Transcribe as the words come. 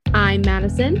I'm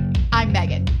Madison. I'm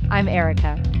Megan. I'm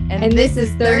Erica. And this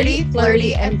is 30,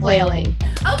 Flirty, and Flailing.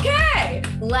 Okay,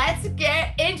 let's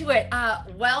get into it.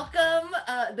 Welcome.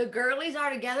 The girlies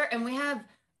are together, and we have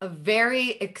a very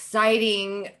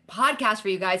exciting podcast for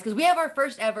you guys because we have our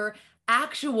first ever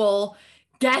actual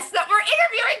guest that we're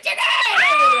interviewing today.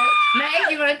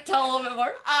 Meg, you want to tell a little bit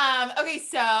more? Okay,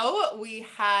 so we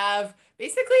have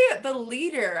basically the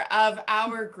leader of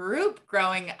our group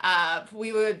growing up.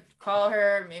 We would call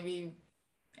her maybe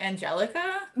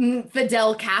Angelica?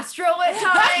 Fidel Castro at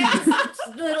times,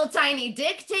 little tiny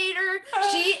dictator.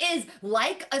 She is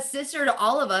like a sister to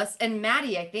all of us. And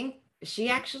Maddie, I think, is she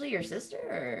actually your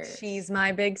sister? She's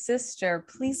my big sister.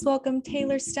 Please welcome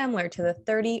Taylor Stemler to the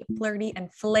 30, Flirty,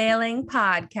 and Flailing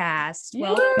podcast.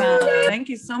 Welcome. Thank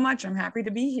you so much. I'm happy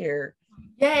to be here.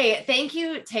 Yay. Thank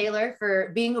you, Taylor,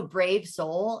 for being a brave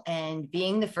soul and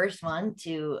being the first one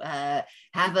to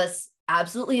have us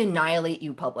absolutely annihilate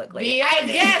you publicly. Be a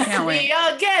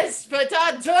guest,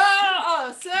 potato,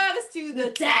 service to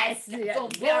the test. There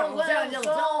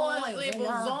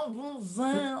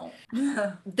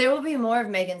will be more of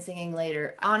Megan singing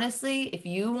later. Honestly, if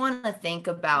you want to think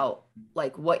about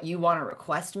like what you want to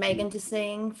request Megan to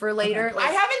sing for later, I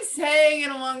haven't sang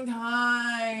in a long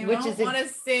time. Which I is want to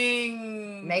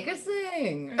sing. Make her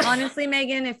sing. Honestly,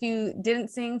 Megan, if you didn't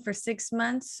sing for 6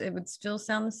 months, it would still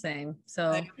sound the same.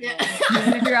 So even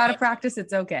if you're out of practice,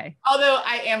 it's okay. Although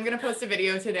I am going to post a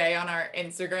video today on our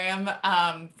Instagram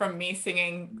from me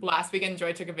singing last weekend.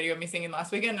 Joy took a video of me singing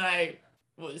last weekend and I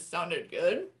sounded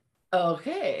good.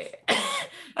 Okay.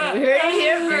 We heard it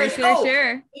here first.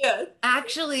 Sure. Yeah.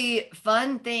 Actually,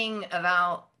 fun thing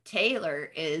about Taylor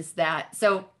is that,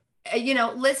 so,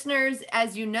 listeners,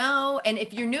 as you know, and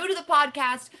if you're new to the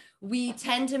podcast, we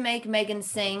tend to make Megan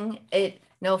sing.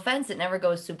 No offense, it never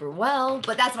goes super well,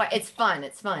 but that's why it's fun.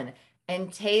 It's fun.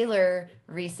 And Taylor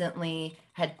recently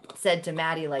had said to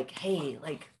Maddie, like, hey,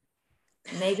 like,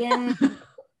 Megan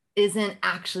isn't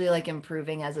actually like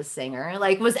improving as a singer,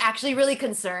 like was actually really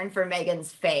concerned for Megan's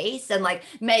face and like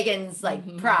Megan's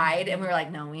like pride. And we were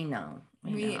like, no, we know.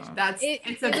 It's a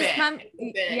bit.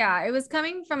 Yeah, it was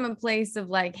coming from a place of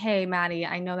like, hey, Maddie,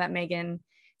 I know that Megan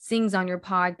sings on your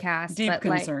podcast. Deep but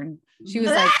concern. Like, she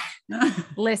was like,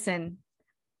 listen,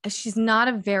 she's not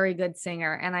a very good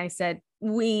singer. And I said,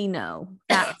 we know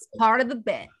that's part of the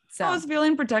bit. So I was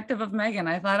feeling protective of Megan.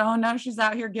 I thought, oh no, she's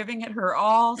out here giving it her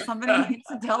all. Somebody needs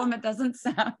to tell him it doesn't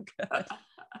sound good.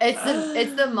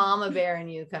 It's the mama bear in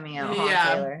you coming out.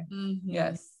 Yeah. Taylor. Mm-hmm.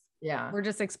 Yes. Yeah. We're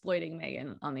just exploiting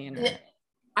Megan on the internet.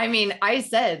 I mean, I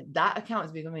said that account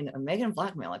is becoming a Megan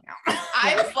blackmail account.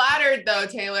 I'm flattered though,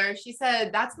 Taylor. She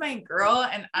said, that's my girl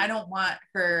and I don't want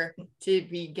her to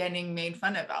be getting made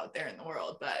fun of out there in the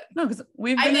world. But no, because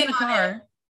we've been in the car.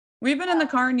 We've been in the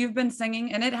car and you've been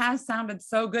singing and it has sounded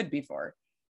so good before.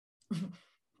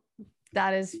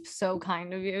 That is so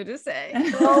kind of you to say.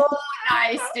 Oh,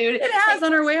 nice, dude. It has.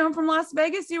 On our way home from Las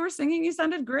Vegas, you were singing. You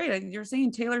sounded great. You were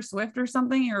singing Taylor Swift or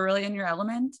something. You were really in your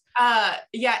element.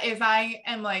 Yeah, if I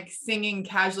am like singing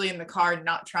casually in the car,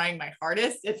 not trying my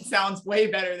hardest, it sounds way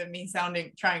better than me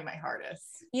trying my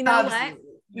hardest. You know what?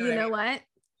 You know what?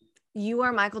 You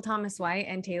are Michael Thomas White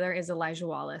and Taylor is Elijah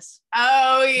Wallace.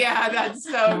 Oh yeah, that's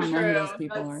so true. Those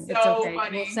people are. So It's okay.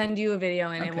 funny. We'll send you a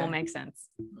video and it Okay. will make sense.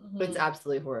 It's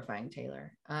absolutely horrifying,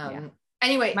 Taylor. Yeah.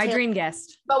 Anyway, My Taylor, dream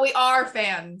guest. But we are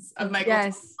fans of Michael.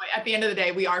 Yes. Thomas White. At the end of the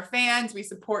day, we are fans. We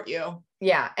support you.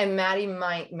 yeah, and Maddie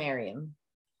might marry him.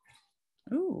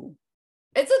 Ooh.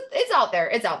 It's out there.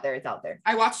 It's out there.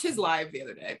 I watched his live the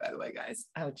other day, by the way, guys.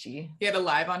 Oh, gee. He had a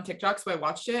live on TikTok, so I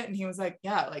watched it, and he was like,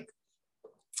 "Yeah, like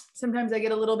sometimes I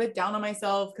get a little bit down on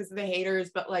myself because of the haters,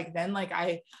 but like then like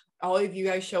all of you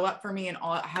guys show up for me and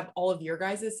I have all of your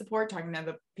guys' support," talking to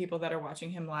the people that are watching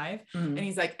him live. Mhm. And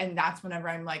he's like, and that's whenever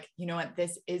I'm like, you know what,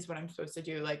 this is what I'm supposed to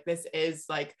do. Like, this is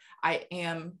like, I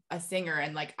am a singer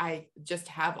and like, I just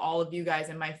have all of you guys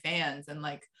and my fans and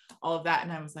like all of that.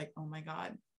 And I was like, oh my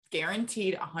God,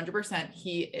 guaranteed 100%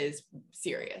 he is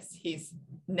serious. He's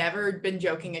never been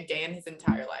joking a day in his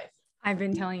entire life. I've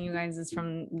been telling you guys this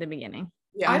from the beginning.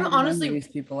 Yeah. I'm honestly These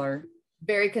people are.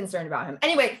 very concerned about him.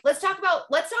 Anyway, let's talk about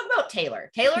Taylor.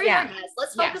 Taylor is our guest.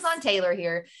 Let's focus on Taylor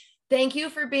here. Thank you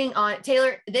for being on.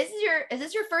 Taylor, is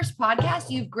this your first podcast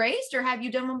you've graced or have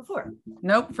you done one before?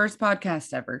 Nope. First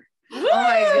podcast ever. Oh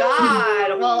my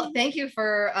God. Well, thank you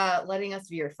for letting us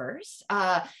be your first.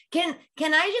 Can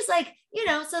I just like,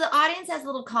 so the audience has a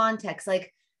little context,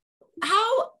 like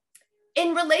how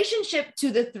in relationship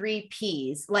to the 3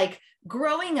 Ps, like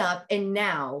growing up and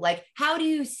now, like how do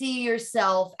you see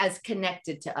yourself as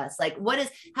connected to us? Like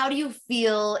how do you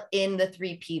feel in the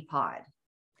 3P pod?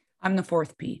 I'm the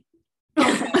 4th P.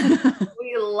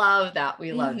 We love that.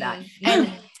 We love that.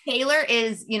 And Taylor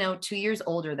is, 2 years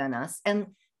older than us. And,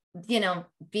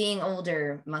 being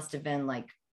older must have been like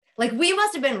we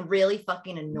must have been really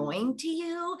fucking annoying to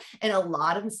you in a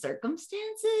lot of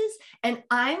circumstances. And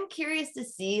I'm curious to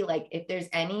see like if there's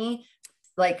any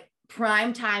like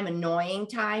prime time annoying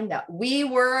time that we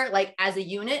were like as a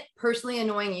unit personally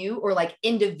annoying you, or like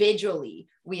individually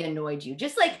we annoyed you,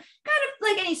 just like kind of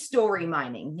like any story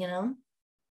mining,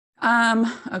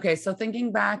 Okay, so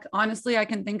thinking back, honestly, I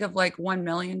can think of like 1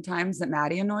 million times that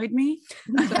Maddie annoyed me.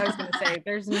 That's what I was gonna say.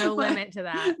 There's no limit to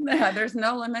that. Yeah, there's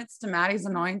no limits to Maddie's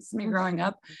annoyance to me growing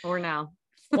up. Or now.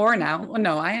 Well,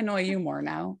 no, I annoy you more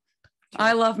now.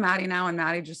 I love Maddie now, and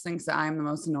Maddie just thinks that I'm the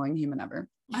most annoying human ever.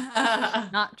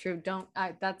 Not true.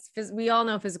 We all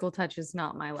know physical touch is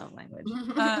not my love language.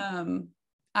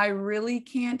 I really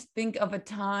can't think of a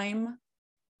time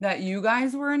that you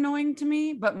guys were annoying to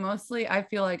me, but mostly I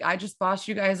feel like I just bossed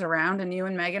you guys around, and you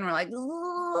and Megan were like,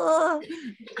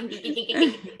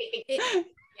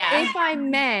 if I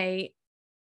may,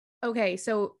 okay,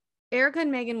 so Erica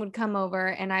and Megan would come over,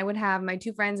 and I would have my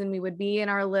two friends, and we would be in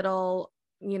our little,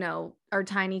 our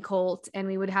tiny Colt, and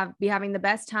we would be having the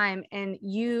best time. And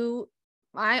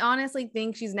I honestly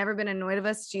think she's never been annoyed of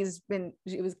us.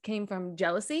 Came from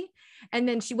jealousy. And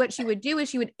then what she would do is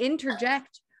she would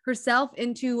interject herself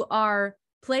into our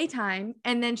playtime,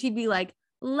 and then she'd be like,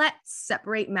 let's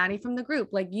separate Maddie from the group.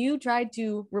 Like, you tried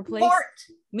to replace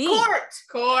me.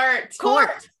 Court. The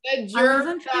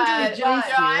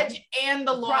judge and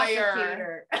the lawyer.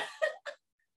 Prosecutor.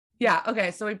 Yeah. Okay.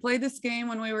 So we played this game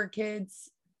when we were kids.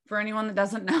 For anyone that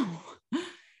doesn't know,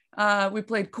 we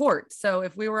played court. So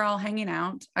if we were all hanging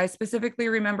out, I specifically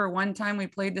remember one time we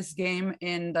played this game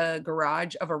in the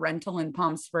garage of a rental in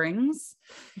Palm Springs,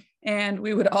 and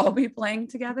we would all be playing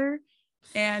together,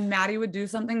 and Maddie would do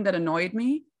something that annoyed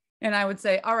me. And I would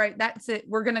say, all right, that's it.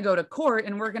 We're going to go to court,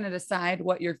 and we're going to decide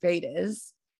what your fate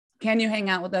is. Can you hang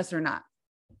out with us or not?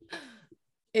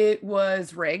 It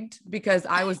was rigged because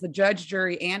I was the judge,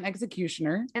 jury, and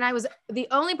executioner. And I was the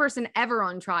only person ever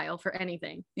on trial for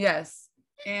anything. Yes.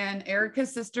 And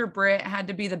Erica's sister, Britt, had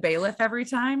to be the bailiff every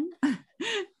time.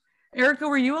 Erica,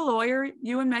 were you a lawyer?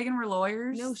 You and Megan were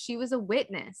lawyers? No, she was a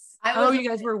witness. You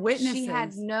guys were witnesses. She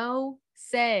had no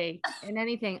say in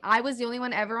anything. I was the only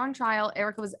one ever on trial.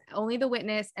 Erica was only the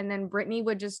witness, and then Brittany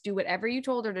would just do whatever you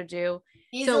told her to do.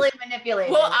 Easily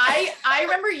manipulated. Well, I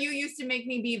remember you used to make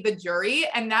me be the jury,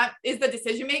 and that is the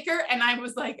decision maker. And I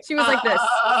was like, she was like this.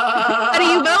 What do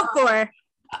you vote for?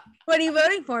 What are you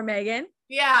voting for, Megan?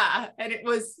 Yeah, and it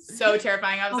was so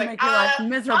terrifying. I was like, make your life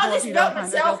miserable I'll if just you vote don't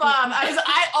find myself it. off.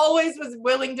 I always was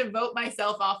willing to vote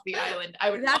myself off the island.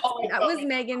 I would. That was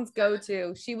Megan's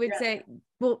go-to. She would say,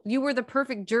 well, you were the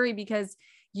perfect jury because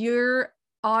your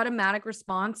automatic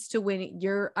response to when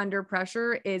you're under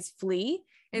pressure is flee.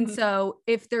 And so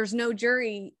if there's no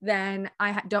jury, then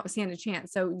I don't stand a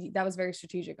chance. So that was very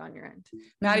strategic on your end.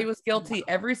 Maddie was guilty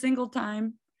every single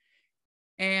time.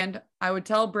 And I would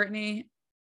tell Brittany,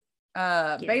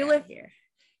 bailiff,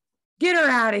 get her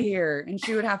out of here. And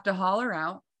she would have to haul her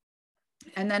out.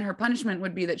 And then her punishment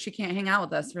would be that she can't hang out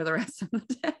with us for the rest of the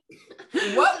day.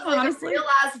 What was real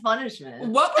ass punishment?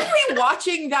 What were we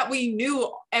watching that we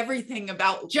knew everything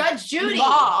about? Judge Judy.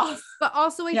 Law. But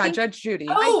also, I think Judge Judy.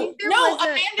 Oh, no,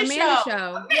 Amanda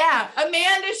show. Yeah,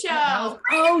 Amanda show.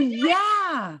 Oh,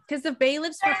 yeah. Because the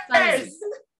bailiffs were funny.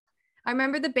 I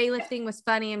remember the bailiff thing was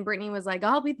funny, and Brittany was like,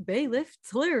 I'll be the bailiff.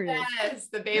 It's hilarious. Yes,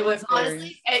 the bailiff.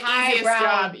 Honestly, easiest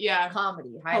job. Yeah.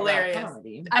 Comedy. Hilarious.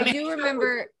 Comedy. I do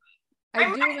remember.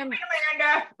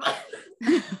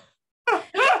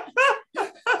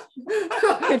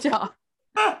 Good job.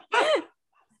 I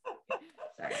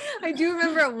do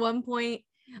remember at one point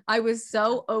I was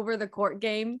so over the court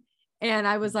game, and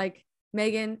I was like,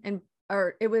 Megan,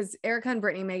 or it was Erica and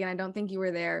Brittany. Megan, I don't think you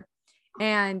were there.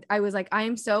 And I was like, I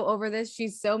am so over this.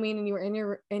 She's so mean. And you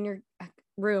were in your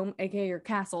room, aka your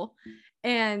castle.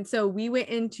 And so we went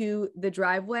into the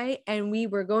driveway, and we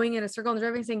were going in a circle in the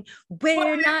driveway saying,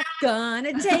 we're not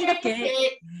gonna take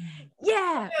it.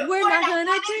 Yeah, we're not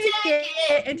gonna take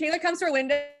it. And Taylor comes to her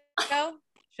window,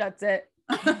 shuts it.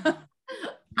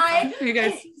 You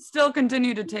guys still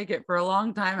continue to take it for a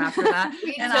long time after that.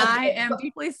 And I am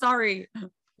deeply sorry.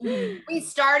 We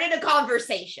started a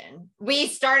conversation. We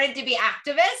started to be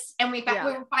activists, and we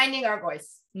were finding our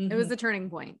voice. It was a turning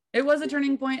point. It was a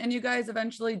turning point, and you guys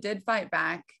eventually did fight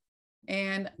back.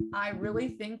 And I really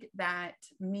think that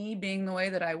me being the way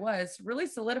that I was really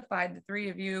solidified the three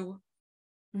of you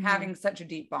having such a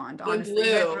deep bond. Honestly, you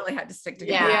guys really had to stick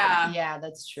together. Yeah,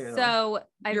 that's true. So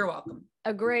You're welcome.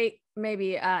 a great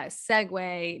maybe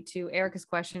segue to Erica's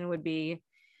question would be,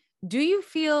 do you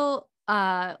feel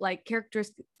like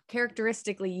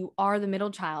characteristically you are the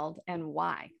middle child, and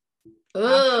why?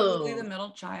 Absolutely the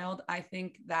middle child. I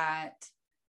think that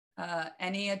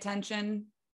any attention,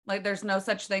 like there's no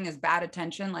such thing as bad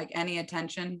attention, like any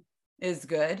attention is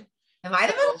good. Am I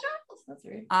the middle child? That's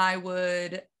weird. I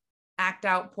would act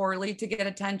out poorly to get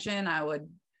attention.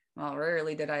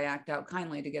 Rarely did I act out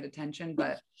kindly to get attention,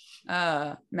 but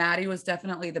Maddie was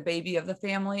definitely the baby of the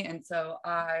family. And so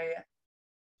I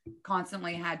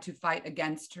constantly had to fight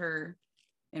against her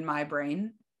in my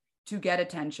brain to get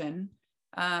attention.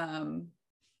 And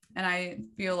I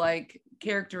feel like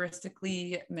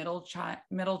characteristically middle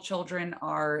children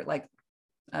are like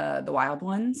the wild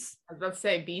ones. I was about to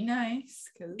say, be nice.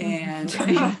 And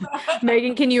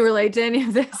Megan, can you relate to any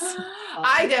of this?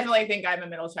 I definitely think I'm a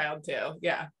middle child too.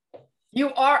 Yeah.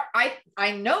 You are.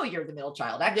 I know you're the middle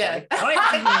child, actually.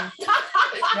 Yeah.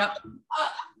 Yep.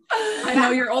 I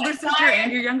know your older sister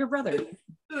and your younger brother.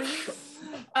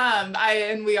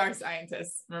 And we are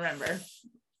scientists, remember.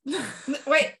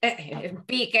 Wait,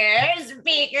 beakers.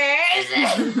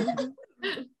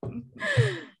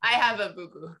 I have a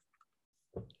boo-boo.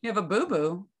 You have a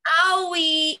boo-boo.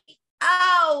 Owie.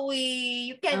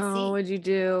 You can't see. What'd you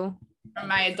do? From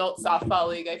my adult softball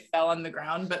league, I fell on the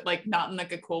ground, but like not in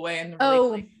like a cool way, in the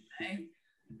really way.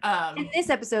 And this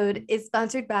episode is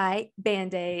sponsored by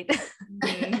Band-Aid.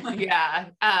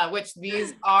 Yeah, which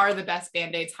these are the best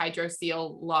Band-Aids, Hydro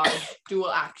Seal, large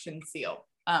dual action seal.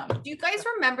 Do you guys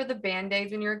remember the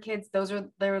Band-Aids when you were kids?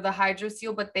 They were the Hydro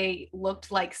Seal, but they looked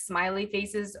like smiley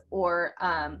faces or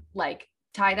like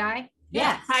tie-dye.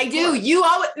 Yes, I do.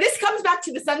 This comes back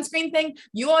to the sunscreen thing.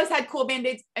 You always had cool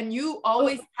Band-Aids and you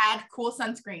always had cool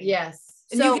sunscreen. Yes.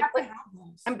 And So you got to have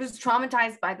those. I'm just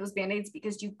traumatized by those Band-Aids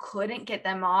because you couldn't get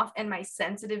them off, and my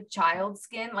sensitive child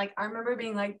skin, like I remember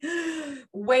being like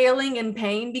wailing in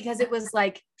pain because it was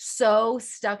like so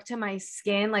stuck to my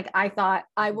skin. Like I thought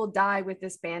I will die with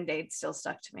this Band-Aid still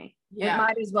stuck to me. Yeah. It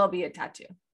might as well be a tattoo.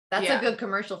 That's Yeah. a good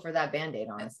commercial for that Band-Aid,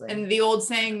 honestly. And the old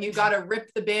saying, you got to rip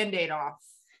the Band-Aid off.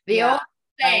 The old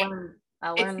I saying. learned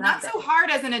It's not so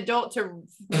hard as an adult to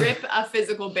rip a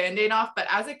physical Band-Aid off, but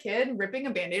as a kid, ripping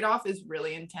a Band-Aid off is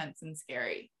really intense and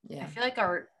scary. I Yeah. feel like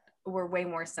we're way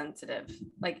more sensitive.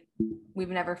 Like we've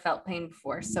never felt pain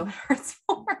before, so it hurts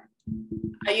more.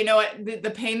 You know what?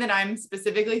 The pain that I'm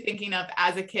specifically thinking of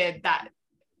as a kid, that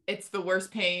it's the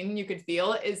worst pain you could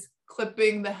feel, is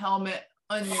clipping the helmet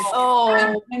on your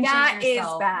Oh, Pinching that is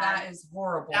yourself. bad. That is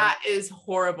horrible. That is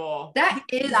horrible. That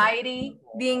is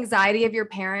The anxiety of your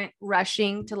parent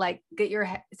rushing to like get your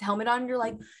helmet on. You're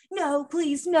like, no,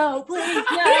 please, no, please,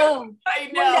 no. I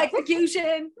One know.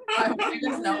 execution. I want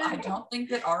you to know, I don't think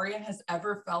that Aria has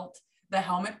ever felt the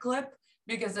helmet clip,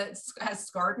 because it has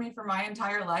scarred me for my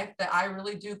entire life, that I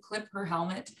really do clip her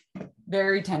helmet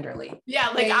very tenderly. Yeah,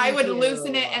 like Thank I would you.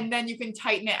 loosen it and then you can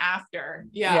tighten it after.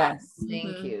 Yeah. Yes.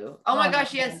 Thank Mhm. you. Oh my Oh,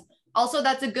 gosh, yes. Also,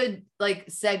 that's a good like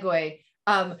segue.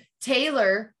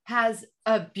 Taylor has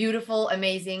a beautiful,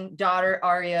 amazing daughter,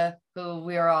 Aria, who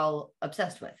we are all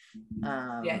obsessed with.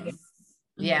 Yes.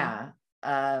 Yeah.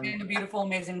 And a beautiful,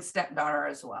 amazing stepdaughter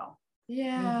as well.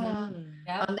 Yeah.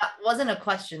 Yep. That wasn't a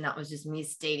question. That was just me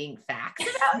stating facts.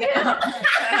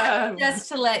 Just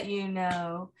to let you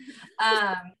know,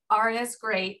 Aria's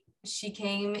great. She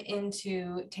came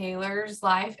into Taylor's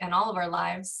life and all of our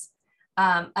lives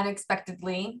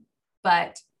unexpectedly,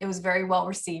 but it was very well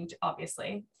received,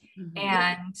 obviously.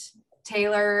 And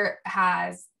Taylor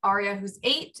has Aria, who's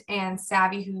 8, and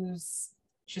Savvy, who's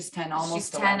She's 10,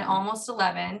 almost she's 10, 11. almost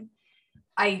 11.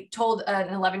 I told an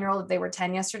 11-year-old that they were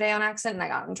 10 yesterday on accident, and I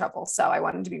got in trouble. So I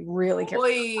wanted to be really careful.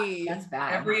 Boy, That's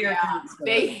bad. Every year. Yeah.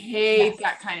 They hate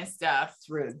that kind of stuff. It's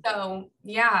rude. So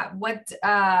yeah, what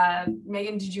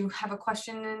Megan, did you have a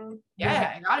question?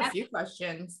 Yeah, I got a few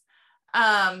questions.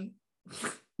 You're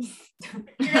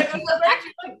gonna go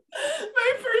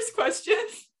my first question.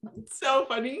 It's so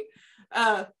funny.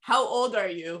 How old are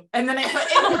you? And then I put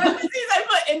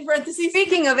in parentheses,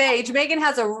 Speaking of age, Megan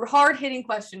has a hard-hitting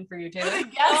question for you, Taylor.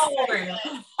 Yes. How old are you?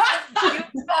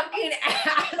 You fucking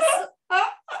ass.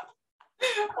 What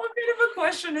kind of a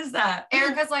question is that?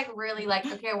 Erica's like really like,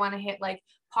 okay, I want to hit like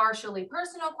partially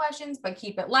personal questions, but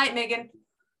keep it light. Megan,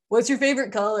 what's your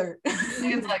favorite color?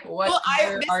 Megan's like, what Well,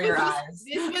 color are your was, eyes?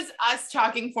 this was us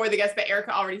talking for the guest, but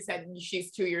Erica already said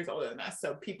she's 2 years older than us.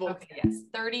 So people, Okay, yes,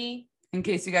 30. In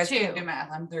case you guys Two. can't do math,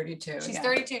 I'm 32. She's yeah.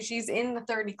 32. She's in the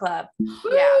 30 club.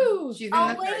 yeah, she's in Oh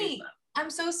the 30s. wait, I'm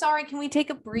so sorry. Can we take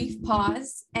a brief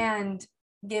pause and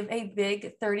give a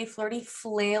big 30 flirty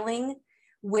flailing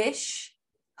wish,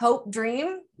 hope,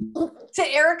 dream to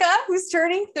Erica, who's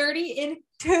turning 30 in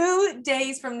 2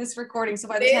 days from this recording. So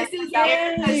by the time This is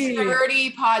Yay. Erica's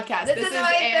 30 podcast. This This is is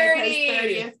my Erica's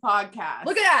 30th podcast.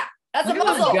 Look at that. That's Look a at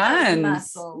those muscle. guns.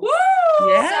 Muscle. Woo!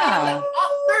 Yeah.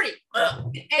 Oh,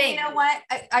 30. And you know what?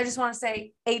 I just want to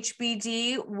say,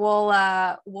 HBD,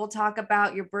 we'll talk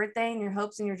about your birthday and your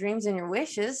hopes and your dreams and your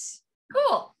wishes.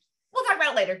 Cool. We'll talk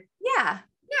about it later. Yeah.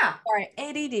 Yeah. All right.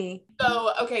 ADD.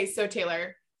 So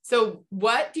Taylor, so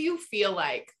what do you feel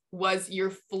like was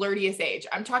your flirtiest age?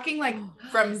 I'm talking like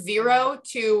from 0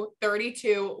 to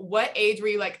 32. What age were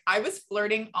you like, I was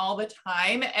flirting all the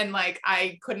time and like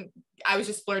I was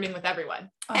just flirting with everyone.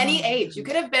 Any age. You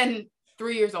could have been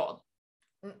 3 years old.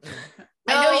 I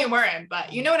know you weren't,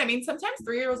 but you know what I mean? Sometimes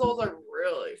 3 years old are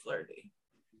really flirty.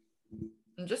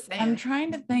 I'm just saying. I'm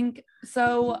trying to think.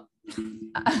 So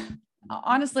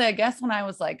honestly, I guess when I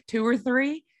was like 2 or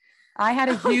 3, I had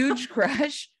a huge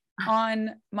crush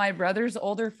on my brother's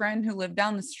older friend who lived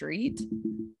down the street.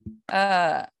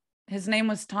 His name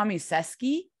was Tommy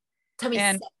Sesky.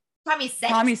 Tommy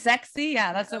Sexy.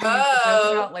 Yeah, that's what we used to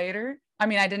joke about later. I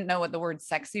mean, I didn't know what the word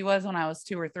sexy was when I was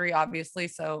 2 or 3, obviously.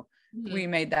 So we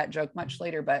made that joke much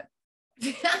later, but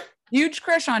huge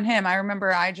crush on him. I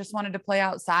remember I just wanted to play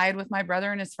outside with my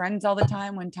brother and his friends all the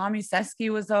time when Tommy Sesky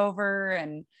was over.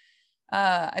 And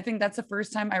I think that's the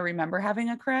first time I remember having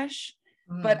a crush.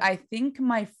 But I think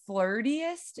my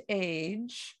flirtiest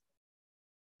age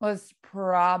was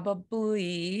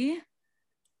probably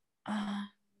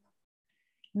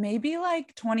maybe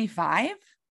like 25.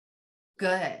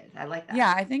 Good. I like that.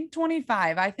 Yeah, I think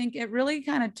 25. I think it really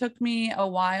kind of took me a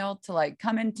while to like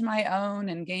come into my own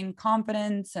and gain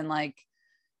confidence and like,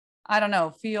 I don't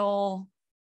know, feel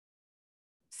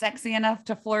sexy enough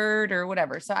to flirt or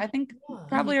whatever. So I think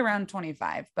probably around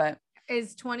 25, but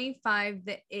Is 25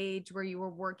 the age where you were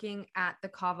working at the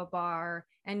Kava bar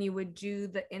and you would do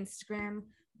the Instagram,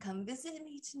 come visit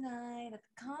me tonight at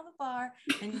the Kava bar,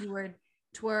 and you would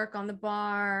twerk on the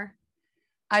bar?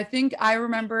 I think I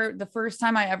remember the first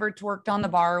time I ever twerked on the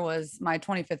bar was my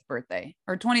 25th birthday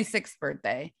or 26th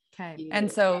birthday. Okay.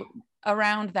 And so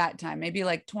around that time, maybe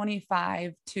like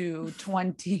 25 to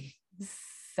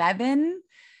 27,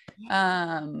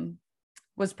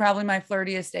 was probably my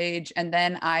flirtiest age. And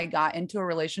then I got into a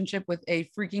relationship with a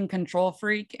freaking control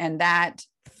freak. And that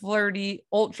flirty,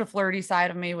 ultra flirty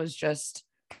side of me was just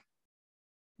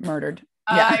murdered.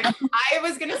 Yeah. I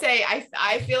was going to say,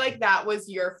 I feel like that was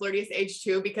your flirtiest age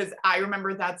too, because I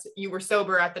remember you were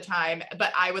sober at the time,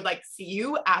 but I would like see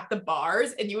you at the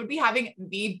bars and you would be having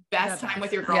the best time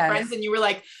with your girlfriends. Yes. And you were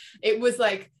like, it was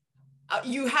like,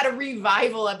 you had a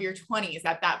revival of your 20s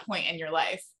at that point in your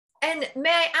life. And may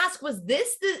I ask, was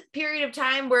this the period of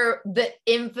time where the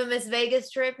infamous Vegas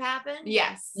trip happened?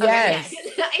 Yes. Yes.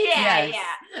 Okay.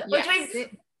 Yeah. Which means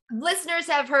listeners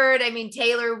have heard, I mean,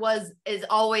 Taylor is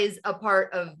always a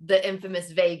part of the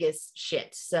infamous Vegas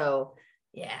shit. So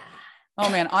yeah. Oh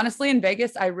man, honestly, in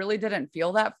Vegas, I really didn't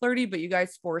feel that flirty, but you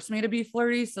guys forced me to be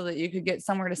flirty so that you could get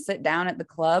somewhere to sit down at the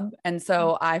club. And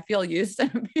so I feel used and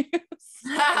abused.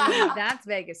 That's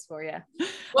Vegas for you.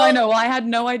 Well, I know. Well, I had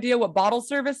no idea what bottle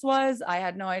service was. I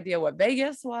had no idea what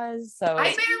Vegas was. So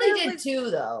I barely did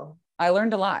too, though. I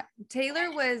learned a lot.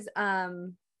 Taylor was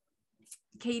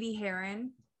Katie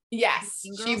Heron. Yes,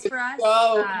 she was for us,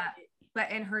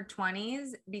 but in her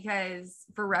 20s, because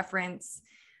for reference,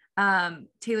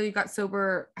 Taylor, you got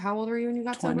sober. How old were you when you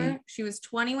got 20. sober? She was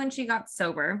 20 when she got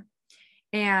sober.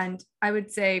 And I would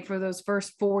say for those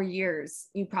first 4 years,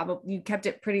 you kept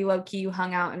it pretty low key. You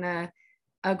hung out in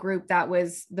a group that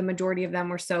was, the majority of them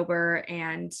were sober,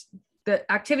 and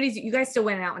the activities, you guys still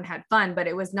went out and had fun, but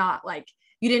it was not like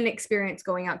you didn't experience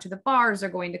going out to the bars or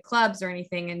going to clubs or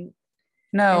anything.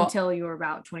 Until you were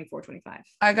about 24, 25.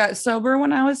 I got sober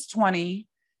when I was 20,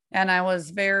 and I was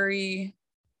very,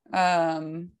 I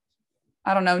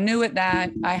don't know, new at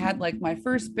that. I had like my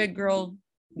first big girl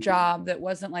job that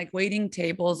wasn't like waiting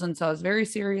tables. And so I was very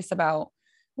serious about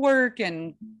work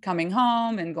and coming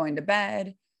home and going to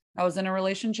bed. I was in a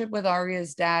relationship with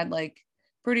Aria's dad, like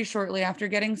pretty shortly after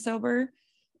getting sober.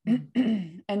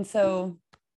 And so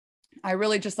I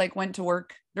really just like went to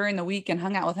work during the week and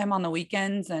hung out with him on the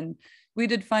weekends. And we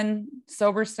did fun,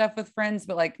 sober stuff with friends,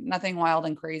 but like nothing wild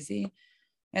and crazy.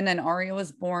 And then Aria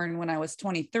was born when I was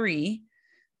 23.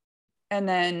 And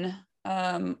then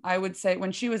I would say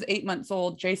when she was 8 months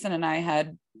old, Jason and I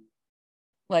had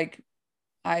like,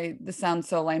 this sounds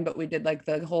so lame, but we did like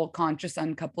the whole conscious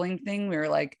uncoupling thing. We were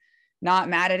like not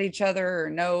mad at each other or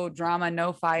no drama,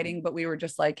 no fighting, but we were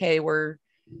just like, hey,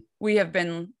 we have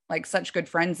been like such good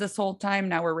friends this whole time.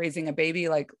 Now we're raising a baby.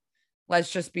 Like,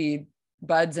 let's just be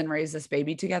buds and raise this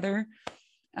baby together.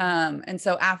 And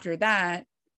so after that,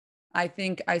 I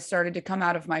think I started to come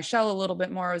out of my shell a little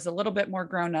bit more. I was a little bit more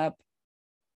grown up.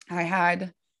 I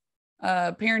had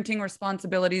parenting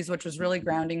responsibilities, which was really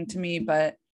grounding to me.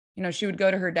 But, you know, she would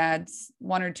go to her dad's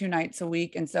 1 or 2 nights a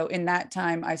week. And so in that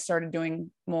time, I started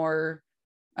doing more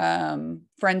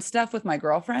friend stuff with my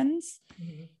girlfriends.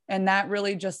 Mhm. And that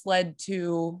really just led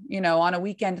to, you know, on a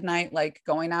weekend night, like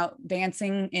going out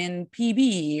dancing in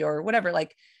PB or whatever.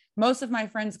 Like most of my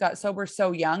friends got sober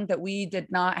so young that we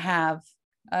did not have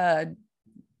a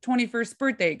 21st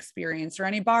birthday experience or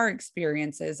any bar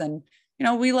experiences. And, you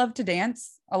know, we love to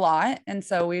dance a lot. And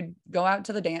so we'd go out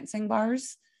to the dancing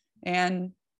bars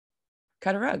and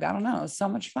cut a rug. I don't know. It was so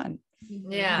much fun.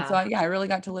 Yeah. And so I really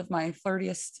got to live my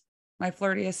flirtiest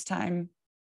time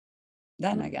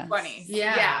then, I guess. 20s.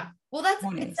 Yeah. Well, it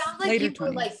 20s, sounds like later you were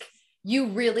 20s. like, you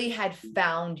really had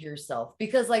found yourself,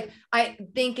 because like, I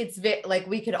think it's like,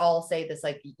 we could all say this,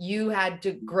 like you had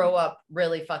to grow up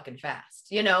really fucking fast,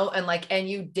 you know, and like, and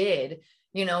you did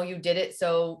it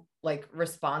so like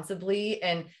responsibly.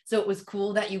 And so it was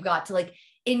cool that you got to like,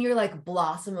 in your like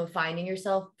blossom of finding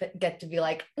yourself, get to be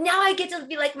like, now I get to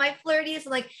be like my flirtiest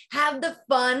and like have the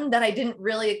fun that I didn't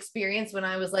really experience when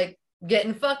I was like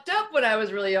getting fucked up when I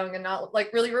was really young and not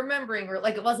like really remembering, or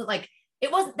like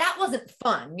that wasn't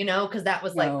fun, you know, because that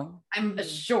was like, No. I'm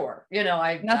sure, you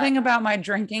know, Nothing about my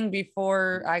drinking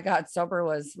before I got sober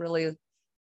was really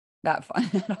that fun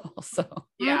at all. So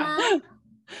Yeah.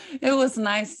 it was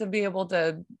nice to be able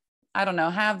to, I don't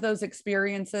know, have those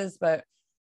experiences, but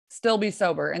still be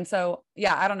sober. And so,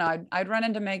 yeah, I don't know. I'd run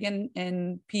into Megan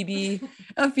in PB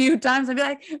a few times. I'd be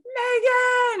like,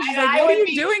 Megan, she's like, what are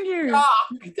you doing here?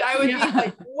 Shocked. I would be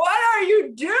like, what are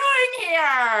you doing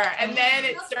here? And then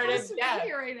it I'm started. supposed to be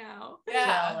here right now.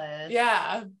 Yeah. jealous.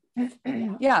 Yeah.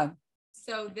 Yeah.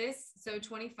 So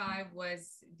 25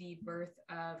 was the birth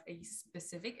of a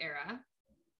specific era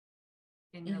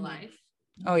in your Mhm. life.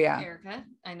 Oh, yeah. Erica,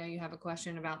 I know you have a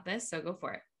question about this, so go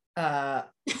for it.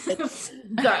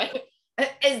 Sorry.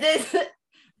 Is this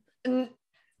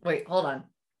wait, hold on.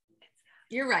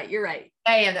 You're right.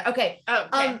 I am there. Okay. Oh,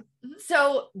 okay.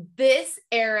 So this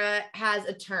era has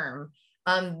a term.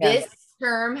 This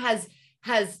term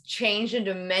has changed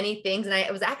into many things. And I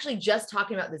was actually just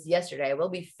talking about this yesterday. I will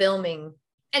be filming.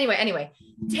 Anyway,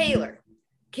 Taylor,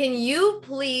 can you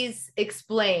please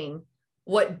explain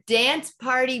what dance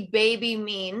party baby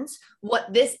means,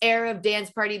 what this era of dance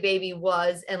party baby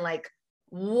was, and like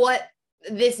what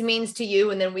this means to you?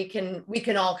 And then we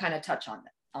can all kind of touch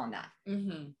on that.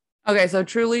 Mm-hmm. Okay. So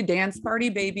truly Dance Party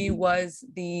Baby was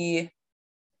the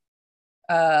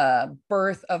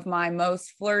birth of my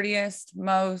most flirtiest,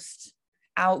 most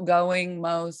outgoing,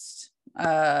 most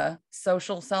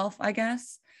social self, I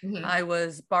guess. Mhm. I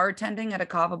was bartending at a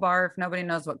kava bar. If nobody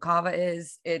knows what kava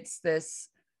is, it's this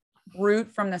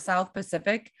root from the South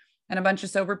Pacific, and a bunch of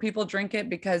sober people drink it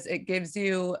because it gives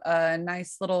you a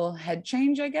nice little head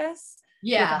change, I guess,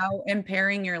 without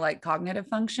impairing your like cognitive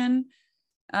function.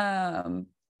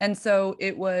 And so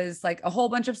it was like a whole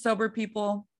bunch of sober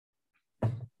people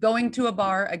going to a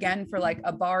bar, again, for like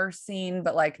a bar scene,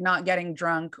 but like not getting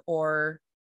drunk or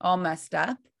all messed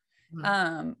up.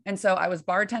 And so I was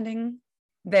bartending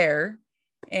there,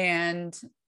 and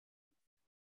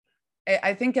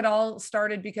I think it all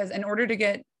started because in order to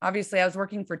get, obviously I was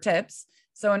working for tips.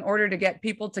 So in order to get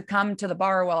people to come to the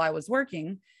bar while I was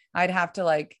working, I'd have to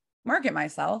like market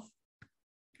myself.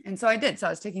 And so I did. So I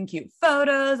was taking cute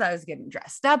photos. I was getting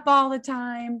dressed up all the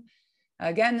time.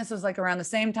 Again, this was like around the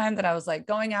same time that I was like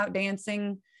going out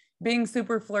dancing, being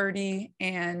super flirty,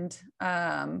 and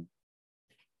I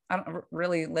don't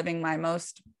really living my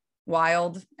most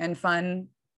wild and fun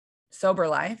sober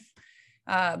life.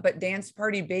 But Dance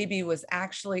Party Baby was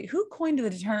actually, who coined the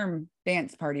term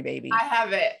Dance Party Baby? I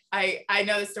have it. I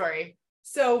know the story.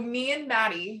 So me and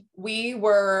Maddie, we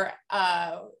were,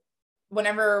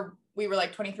 whenever we were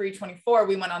like 23, 24,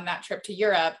 we went on that trip to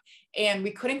Europe, and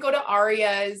we couldn't go to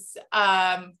Aria's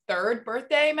 3rd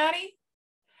birthday, Maddie.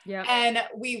 Yeah. And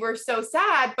we were so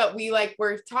sad, but we like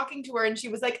were talking to her, and she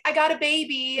was like, I got a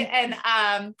baby.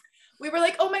 And we were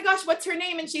like, oh my gosh, what's her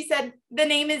name? And she said, the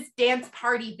name is Dance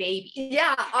Party Baby.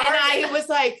 Yeah. And I was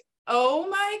like, oh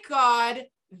my God,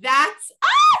 that's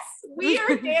us. We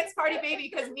are Dance Party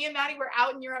Baby, because me and Maddie were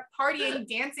out in Europe partying,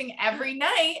 dancing every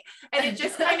night. And it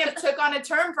just kind of took on a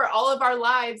term for all of our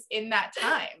lives in that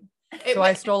time. So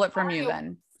I stole it from you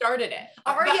then. Started it.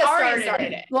 Aria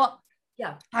started it. Well,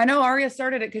 yeah. I know Aria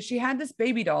started it because she had this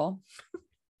baby doll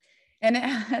And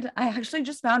I actually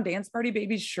just found Dance Party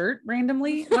Baby's shirt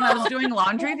randomly when I was doing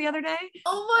laundry the other day.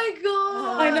 Oh my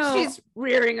God. I know. She's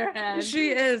rearing her head.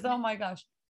 She is. Oh my gosh.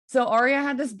 So Aria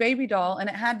had this baby doll and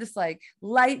it had this like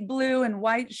light blue and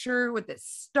white shirt with this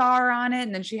star on it.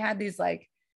 And then she had these like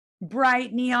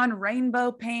bright neon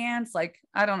rainbow pants. Like,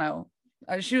 I don't know.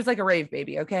 She was like a rave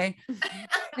baby. Okay.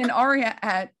 And Aria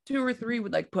at 2 or 3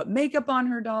 would like put makeup on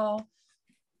her doll.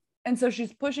 And so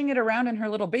she's pushing it around in her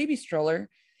little baby stroller.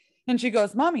 And she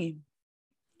goes, Mommy,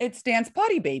 it's Dance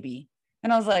Potty Baby.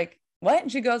 And I was like, what?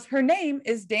 And she goes, her name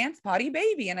is Dance Potty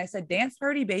Baby. And I said, Dance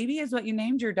Party Baby is what you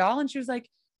named your doll? And she was like,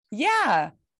 yeah.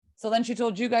 So then she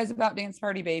told you guys about Dance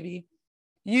Party Baby.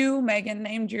 You, Megan,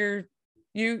 named your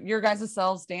guys'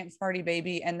 selves Dance Party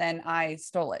Baby. And then I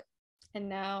stole it. And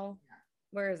now,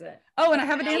 where is it? Oh, and I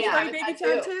have a Dance Yeah, Party I Baby have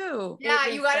it tattoo. Yeah,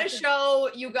 It you is gotta such a show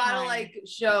time.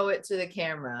 show it to the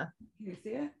camera. Can you see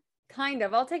it? Kind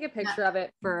of. I'll take a picture of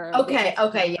it for. Okay,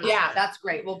 yeah, Yeah. that's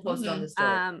great. We'll post it on the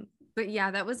story. But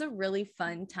yeah, that was a really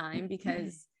fun time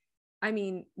because I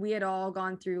mean, we had all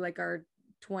gone through like our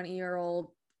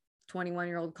 20-year-old,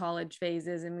 21-year-old college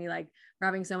phases and we like were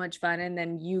having so much fun. And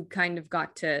then you kind of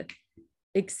got to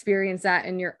experience that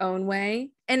in your own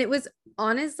way. And it was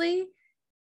honestly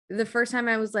the first time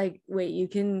I was like, wait, you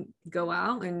can go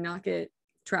out and not get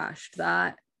trashed.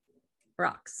 That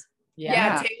rocks.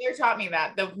 Yeah, Taylor taught me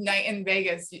that the night in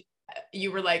Vegas.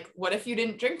 You were like, what if you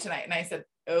didn't drink tonight? And I said,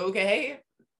 okay,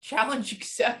 challenge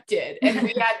accepted. And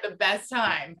we had the best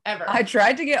time ever. I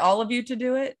tried to get all of you to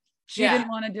do it. She Yeah. didn't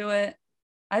want to do it.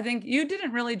 I think you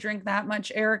didn't really drink that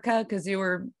much, Erica, because you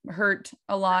were hurt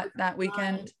a lot that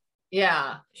weekend.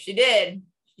 Yeah. She did.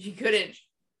 She couldn't.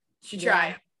 She Yeah.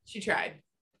 tried. She tried.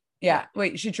 Yeah.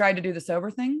 Wait, she tried to do the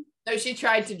sober thing? No, she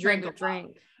tried to drink. To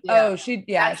drink. Oh, she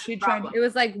That's she the tried. problem. It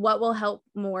was like what will help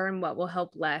more and what will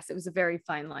help less. It was a very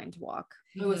fine line to walk.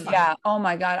 It was fun. Yeah. Oh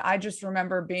my God. I just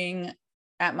remember being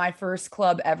at my first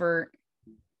club ever.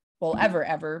 Well,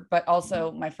 ever, but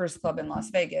also my first club in Las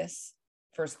Vegas,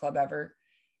 first club ever.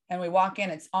 And we walk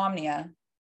in, it's Omnia.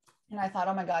 And I thought,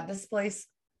 oh my God, this place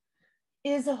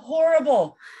is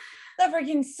horrible. The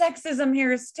freaking sexism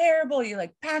here is terrible. You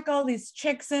like pack all these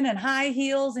chicks in high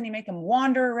heels and you make them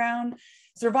wander around.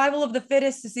 Survival of the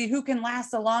fittest to see who can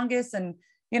last the longest and,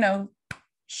 you know,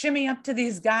 shimmy up to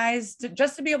these guys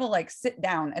just to be able to like sit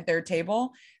down at their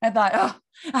table. I thought, oh,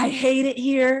 I hate it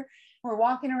here. We're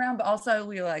walking around, but also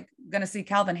we were like going to see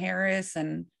Calvin Harris.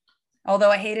 And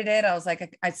although I hated it, I was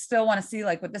like, I still want to see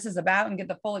like what this is about and get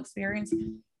the full experience.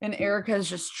 And Erica's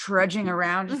just trudging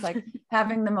around, just like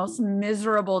having the most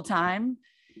miserable time.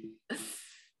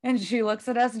 And she looks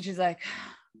at us and she's like,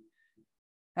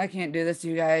 I can't do this,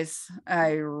 you guys.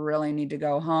 I really need to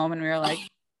go home. And we were like,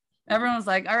 everyone was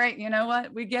like, all right, you know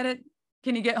what? We get it.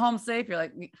 Can you get home safe? You're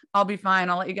like, I'll be fine.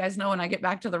 I'll let you guys know when I get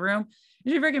back to the room.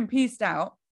 And she freaking pieced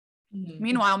out. Mhm.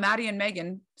 Meanwhile, Maddie and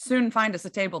Megan soon find us a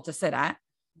table to sit at.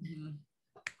 Mhm.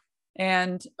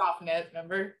 And Soft knit,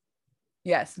 remember?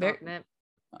 yes,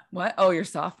 what? Oh, you're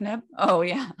soft neb? Oh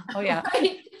yeah. Oh yeah.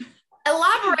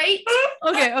 Elaborate.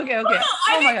 Okay. I Oh my God. We're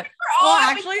all Well,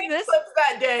 having actually, this clips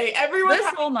that day. Everyone.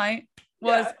 whole night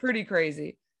was Yeah. pretty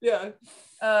crazy. Yeah.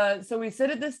 So we sit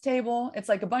at this table. It's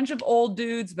like a bunch of old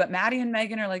dudes, but Maddie and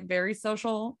Megan are like very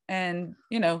social and,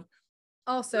 you know,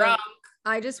 Also, Drunk.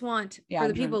 I just want Yeah, for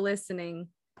I'm the people listening,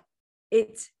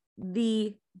 it's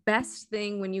the best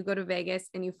thing when you go to Vegas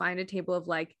and you find a table of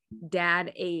like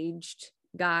dad aged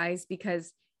guys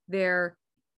because they're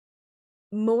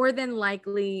more than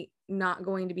likely not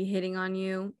going to be hitting on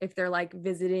you if they're like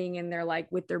visiting and they're like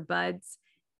with their buds.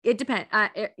 It depends.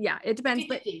 It depends.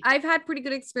 But 50-50. I've had pretty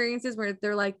good experiences where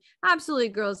they're like, absolutely,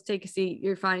 girls, take a seat.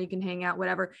 You're fine. You can hang out,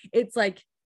 whatever. It's like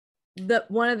the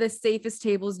one of the safest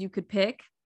tables you could pick.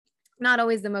 Not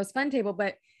always the most fun table,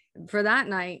 but for that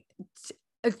night,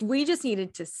 we just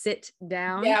needed to sit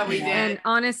down. Yeah, we did. And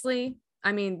honestly,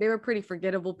 I mean, they were pretty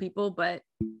forgettable people, but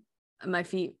my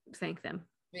feet thank them.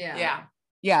 Yeah. Yeah.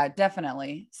 yeah,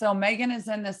 definitely. So Megan is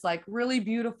in this like really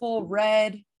beautiful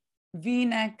red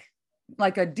V-neck,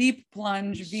 like a deep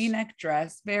plunge V-neck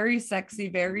dress, very sexy,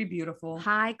 very beautiful.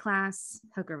 High class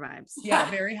hooker vibes. Yeah,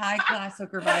 very high class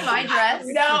hooker vibes. My dress?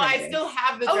 No, I still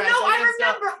have the Oh, dress. no, I just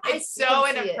don't- remember. I It's still so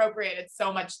see it. inappropriate. It's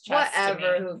so much chest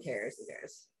Whatever. to Who cares? Who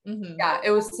cares? me. Mhm. Yeah,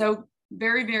 it was so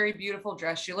very, very beautiful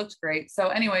dress. She looked great. So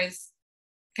anyways,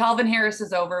 Calvin Harris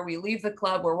is over. We leave the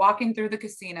club. We're walking through the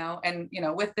casino and, you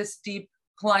know, with this deep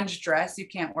plunge dress, you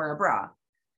can't wear a bra.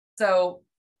 So,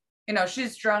 you know,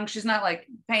 she's drunk. She's not like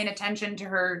paying attention to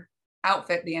her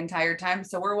outfit the entire time.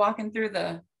 So we're walking through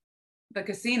the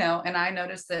casino and I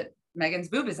noticed that Megan's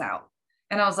boob is out.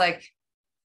 And I was like,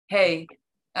 hey,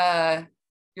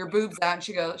 your boobs out.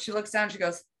 And she looks down, she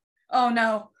goes, oh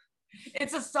no,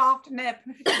 it's a soft nip.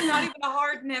 It's not even a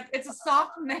hard nip. It's a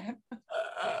soft nip.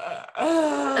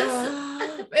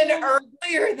 And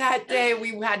earlier that day,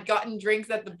 we had gotten drinks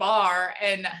at the bar,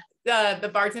 and the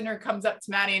bartender comes up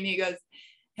to Maddie and he goes,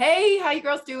 hey, how you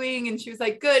girls doing? And she was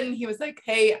like, good. And he was like,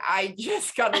 hey, I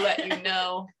just gotta let you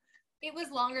know. It was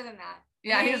longer than that.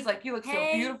 Yeah, he was like, you look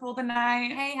so beautiful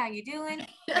tonight. Hey, how you doing?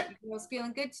 You girls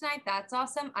feeling good tonight? That's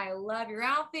awesome. I love your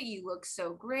outfit. You look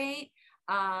so great.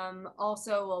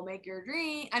 Also, we'll make your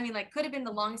dream. I mean, like, could have been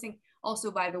the longest thing.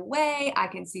 Also, by the way, I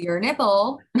can see your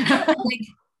nipple. Like,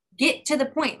 get to the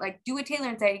point. Like, do a Taylor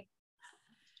and say,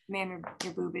 man,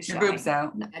 your boob is showing. Your boob's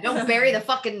out. Don't bury the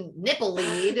fucking nipple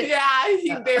lead. Yeah,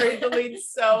 he buried the lead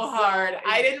so hard.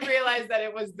 I didn't realize that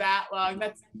it was that long.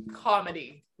 That's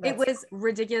comedy. It was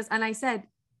ridiculous. And I said,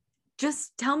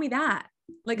 just tell me that.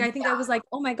 Like, I think I was like,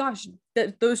 oh my gosh,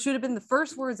 those should have been the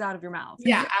first words out of your mouth.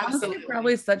 Yeah, Honestly, absolutely.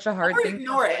 probably such a hard Or thing.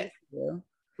 ignore it.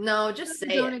 No, just say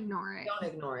Don't it. ignore it.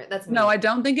 Don't ignore it. That's me. No, I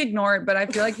don't think ignore it, but I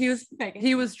feel like he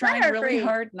was trying Let her really creep.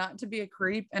 hard not to be a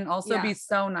creep and also Yeah. be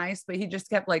so nice, but he just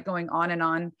kept like going on and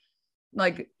on,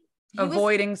 like He was-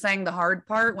 avoiding saying the hard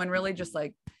part when really just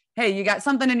like, hey, you got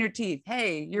something in your teeth.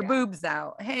 Hey, your boob's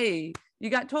out. Hey, you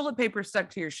got toilet paper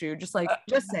stuck to your shoe. Just say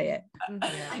it.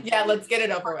 Yeah, let's get it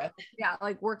over with. Yeah,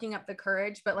 like working up the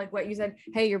courage. But like what you said,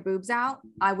 hey, your boob's out.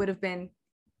 I would have been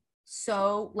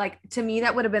so like, to me,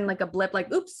 that would have been like a blip,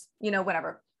 like, oops,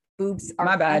 whatever. Boobs are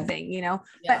My bad. a thing, Yeah.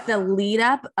 But the lead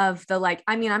up of the like,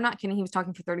 I mean, I'm not kidding. He was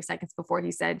talking for 30 seconds before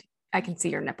he said, I can see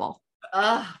your nipple.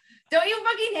 Don't you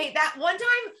fucking hate that? One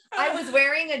time I was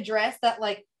wearing a dress that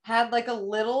like had like a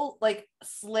little like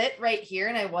slit right here,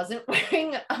 and I wasn't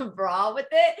wearing a bra with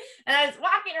it, and I was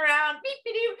walking around beep,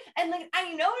 beep, beep, and like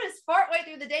I noticed partway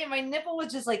through the day my nipple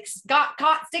was just like got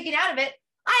caught sticking out of it.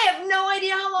 I have no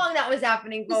idea how long that was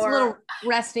happening Just for. a little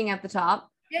resting at the top.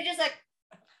 Yeah, just like,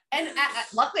 and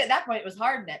luckily at that point it was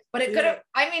hard knit, but it could have.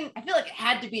 I mean, I feel like it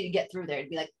had to be to get through there. It'd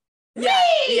be like,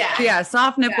 Yeah,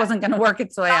 soft nip Yeah. wasn't going to work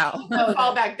its way out.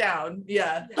 Fall back down.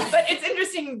 Yeah. But it's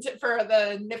interesting for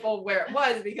the nipple where it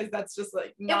was, because that's just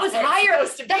like it not was where it's higher.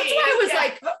 supposed to That's be. why I was Yeah.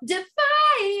 like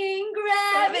defying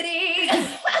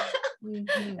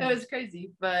gravity. It was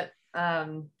crazy, but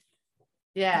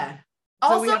yeah.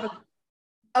 So we Also, have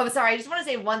oh, sorry. I just want to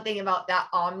say one thing about that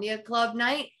Omnia Club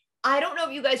night. I don't know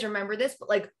if you guys remember this, but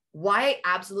like why I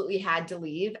absolutely had to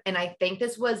leave. And I think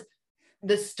this was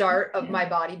the start of my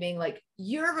body being like,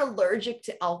 you're allergic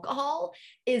to alcohol,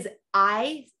 is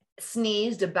I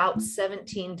sneezed about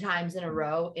 17 times in a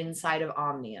row inside of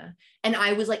Omnia. And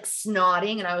I was like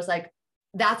snotting, and I was like,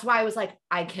 that's why I was like,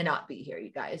 I cannot be here, you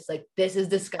guys. Like, this is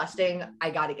disgusting. I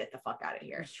got to get the fuck out of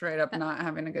here. Straight up not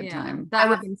having a good time. That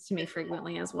happens to me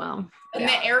frequently as well. And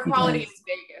the air quality in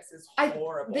Vegas is I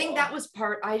horrible. think that was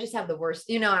I just have the worst,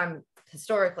 I'm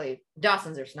historically,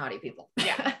 Dawson's are snotty people.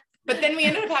 Yeah. But then we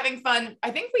ended up having fun.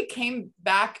 I think we came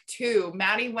back too.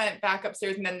 Maddie went back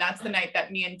upstairs, and then that's the night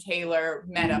that me and Taylor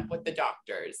met up with the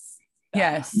doctors.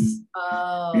 Yes.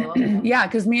 Oh, Yeah,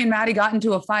 because me and Maddie got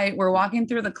into a fight. We're walking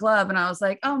through the club and I was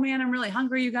like, oh man, I'm really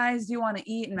hungry. You guys, do you want to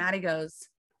eat? And Maddie goes,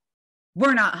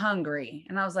 we're not hungry.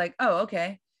 And I was like, oh,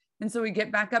 okay. And so we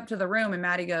get back up to the room and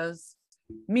Maddie goes,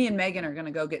 me and Megan are going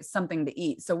to go get something to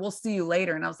eat. So we'll see you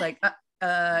later. And I was like,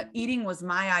 eating was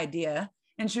my idea.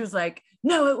 And she was like,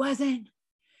 no, it wasn't.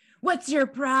 What's your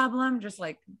problem? Just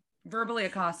like verbally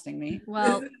accosting me.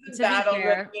 Well, to be Battle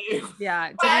fair, with me. yeah.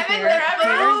 To be Evan, fair,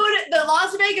 food, the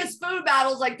Las Vegas food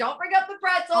battles, like, don't bring up the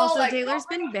pretzel. also like, Taylor's don't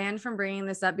bring been banned from bringing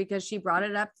this up because she brought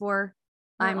it up for.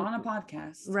 We're I'm on a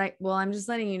podcast. right. Well, I'm just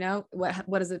letting you know what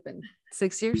has it been?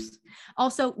 6 years.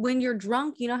 Also, when you're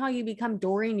drunk, you know how you become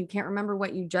Dory and you can't remember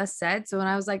what you just said. So when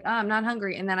I was like, oh, I'm not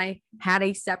hungry, and then I had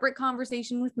a separate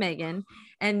conversation with Megan,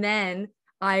 and then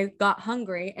I got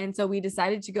hungry, and so we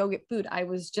decided to go get food. I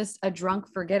was just a drunk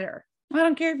forgetter. I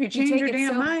don't care if you change take your it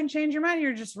damn so- mind, change your mind.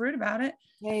 You're just rude about it.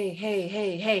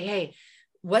 Hey.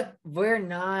 What? We're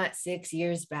not 6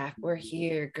 years back. We're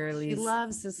here, He girlies.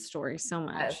 loves this story so I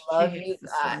much. love She you hates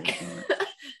this story guys. so much.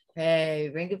 Hey,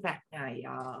 bring it back now,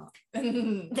 y'all.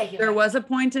 Take it There back. was a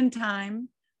point in time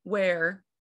where,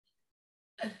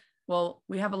 well,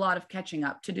 we have a lot of catching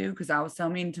up to do because I was so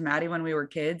mean to Maddie when we were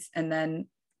kids. And then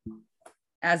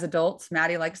as adults,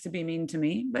 Maddie likes to be mean to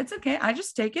me, but it's okay. I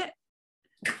just take it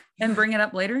and bring it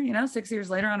up later, 6 years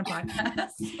later on a podcast.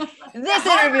 This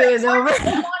interview is over.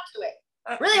 Hold on to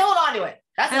it. Really hold on to it.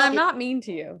 That's And all I'm you- not mean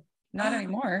to you. Not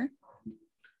anymore.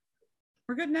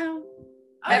 We're good now.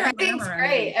 Everything's Whatever.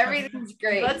 great. Everything's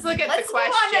great. Let's look at Let's the move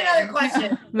on to another question.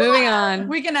 question. Moving on.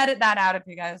 We can edit that out if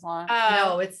you guys want.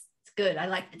 No, it's It's good. I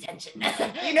like the tension.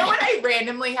 You know what? I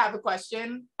randomly have a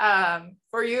question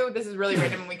for you. This is really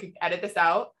random and we could edit this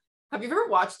out. Have you ever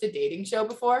watched a dating show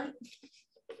before?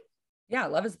 Yeah,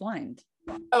 Love is Blind.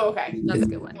 Oh, okay. That's a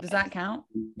good one. Does that count?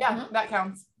 Yeah, that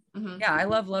counts. Mhm. Yeah, I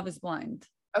love Love is Blind.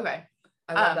 Okay.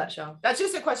 I love that show. That's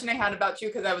just a question I had about you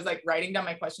because I was like writing down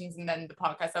my questions and then the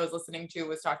podcast I was listening to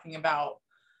was talking about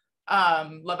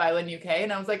Love Island UK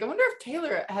and I was like, I wonder if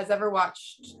Taylor has ever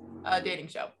watched a dating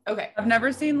show. Okay. I've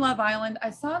never seen Love Island.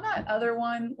 I saw that other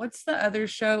one. What's the other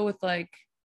show with like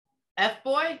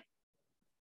F-Boy?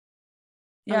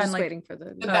 Yeah, yeah, I'm and just like waiting for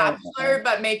the. The Bachelor,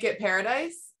 but make it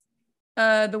paradise.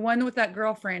 the one with that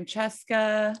girl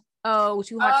Francesca. Oh,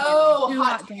 too hot. Oh, Too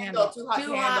hot hot to to handle. handle. Too hot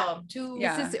to handle. Too.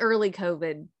 Yeah. This is early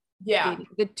COVID. Yeah. Dating.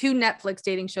 The 2 Netflix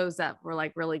dating shows that were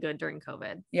like really good during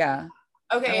COVID. Yeah,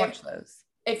 I Okay. watched those.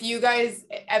 If you guys,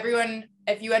 everyone,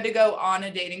 if you had to go on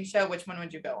a dating show, which one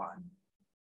would you go on?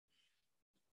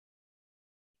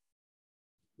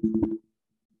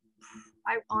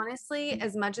 I honestly,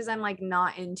 as much as I'm like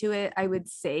not into it, I would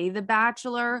say The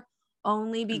Bachelor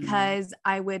only because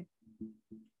I would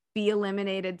be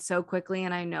eliminated so quickly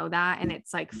and I know that and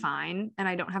it's like fine and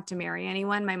I don't have to marry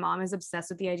anyone. My mom is obsessed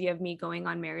with the idea of me going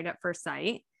on Married at First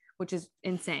Sight, which is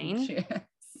insane. Yes.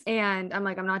 And I'm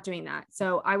like, I'm not doing that.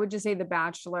 So I would just say The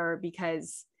Bachelor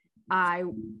because I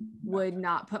would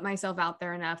not put myself out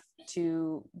there enough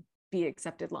to be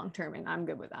accepted long term and I'm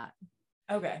good with that.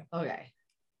 Okay. Okay.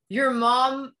 Your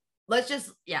mom,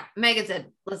 Megan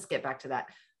said, let's get back to that.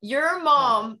 Your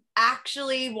mom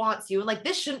actually wants you, and like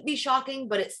this shouldn't be shocking,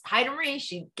 but it's Heidi Marie.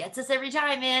 She gets us every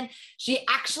time, man. She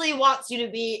actually wants you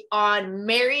to be on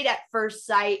Married at First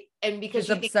Sight, and because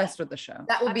She's obsessed with the show.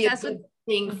 that would be a Obsessed good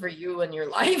thing for you in your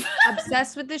life.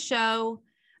 Obsessed with the show,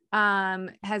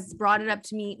 has brought it up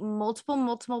to me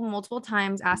multiple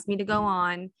times, asked me to go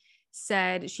on,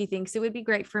 said she thinks it would be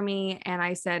great for me. And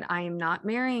I said, I am not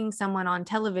marrying someone on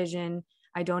television.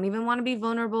 I don't even want to be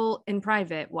vulnerable in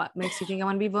private. What makes you think I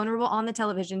want to be vulnerable on the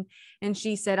television? And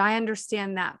she said, I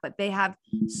understand that, but they have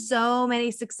so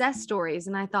many success stories.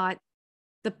 And I thought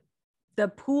the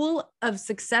pool of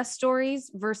success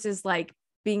stories versus like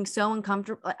being so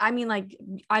uncomfortable. I mean, like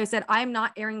I said, I'm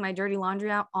not airing my dirty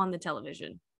laundry out on the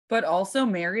television. But also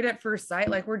Married at First Sight,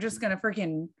 like we're just gonna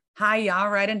freaking hi-ya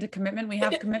right into commitment. We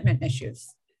have commitment issues.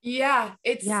 Yeah.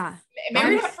 It's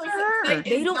Married at First Sight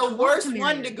They is don't the want worst to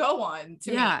one marry. to go on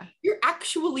to Yeah. me. You're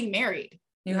actually married.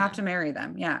 You have to marry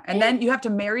them. Yeah. And then you have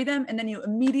to marry them and then you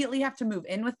immediately have to move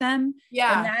in with them. And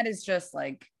Yeah. that is just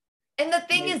like, And the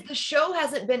thing is, the show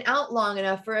hasn't been out long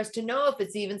enough for us to know if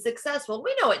it's even successful.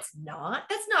 We know it's not.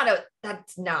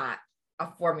 That's not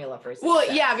a formula for success.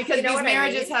 Well, yeah, because You know these what I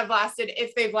marriages mean? have lasted,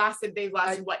 if they've lasted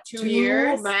what, 2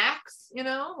 years? max,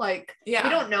 like Yeah. we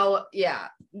don't know. Yeah.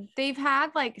 They've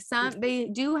had like they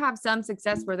do have some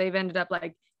success where they've ended up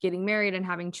like getting married and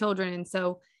having children. And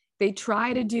so they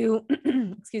try to do,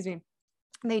 excuse me,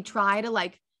 they try to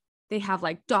like, they have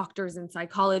like doctors and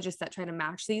psychologists that try to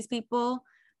match these people.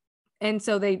 And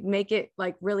so they make it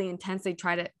like really intense. They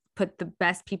try to put the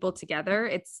best people together.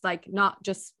 It's like not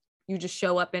just, you just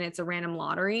show up and it's a random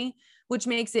lottery, which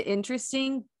makes it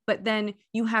interesting. But then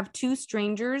you have 2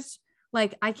 strangers.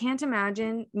 Like, I can't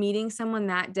imagine meeting someone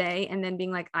that day and then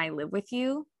being like, I live with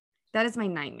you. That is my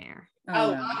nightmare.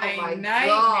 Oh, no. my my nightmare.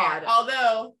 God.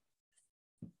 Although,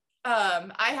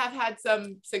 I have had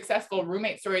some successful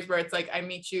roommate stories where it's like, I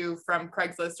meet you from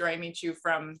Craigslist or I meet you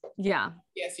from Yeah.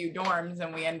 PSU dorms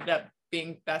and we ended up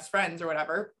being best friends or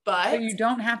whatever. So But you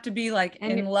don't have to be like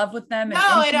And in love with them. no,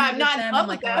 and intimate I'm with not in them love and,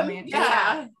 with like, them. romantic.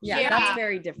 Yeah. Yeah. That's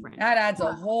very different. That adds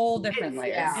a whole different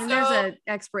layer. Yeah. And So- there's an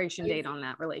expiration date on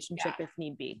that relationship if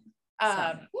need be.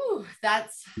 Whew,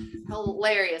 that's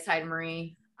hilarious, Heidi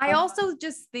Marie. I also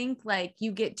just think like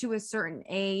you get to a certain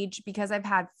age, because I've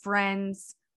had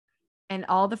friends and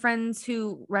all the friends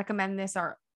who recommend this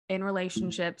are in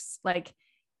relationships. Like,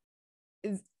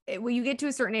 when you get to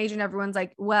a certain age and everyone's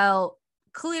like, well,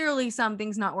 clearly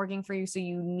something's not working for you, so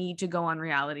you need to go on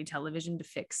reality television to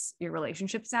fix your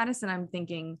relationship status. And I'm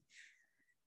thinking,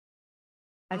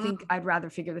 I think I'd rather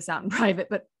figure this out in private,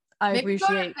 but I Maybe go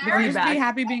to appreciate the therapy. Or just be feedback.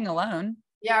 happy being alone.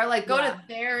 Yeah, or like go Yeah. to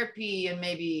therapy and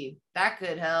maybe that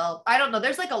could help. I don't know.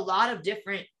 There's like a lot of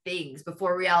different things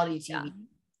before reality TV.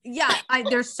 Yeah,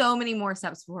 there's so many more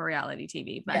steps before reality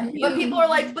TV, but Yeah. But people are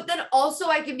like, but then also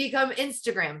I can become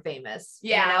Instagram famous.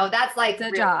 Yeah. That's like it's a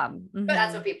real- job. But Mhm.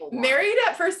 that's what people want. Married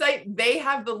at First Sight, they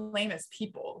have the lamest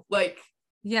people. Like,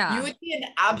 Yeah. you would be an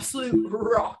absolute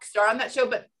rock star on that show,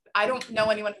 but I don't know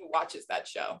anyone who watches that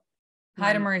show.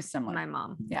 Heidi My- Marie's similar. My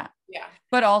mom. Yeah.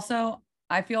 But also,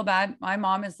 I feel bad. My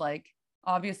mom is like,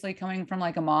 obviously coming from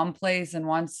like a mom place and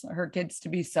wants her kids to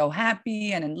be so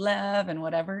happy and in love and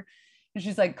whatever. And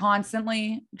she's like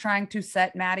constantly trying to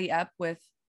set Maddie up with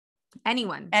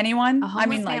Anyone. a I homeless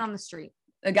mean, like on the street.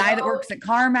 a guy that works at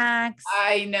CarMax.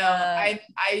 I know. I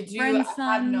do. friend I have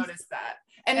sons. noticed that.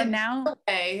 And now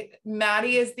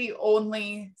Maddie is the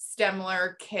only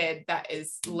Stemler kid that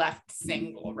is left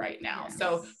single right now. Yes.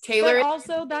 So Taylor but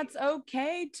also that's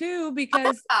okay too,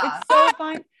 because it's so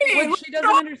fine. What she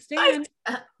doesn't understand.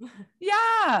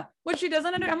 Yeah. What she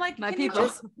doesn't understand. I'm like, My can people. you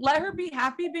just let her be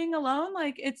happy being alone?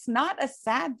 Like, it's not a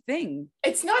sad thing.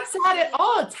 it's not sad at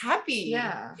all. It's happy.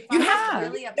 Yeah. You I'm have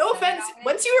really no upset offense. about it.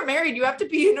 Once you are married, you have to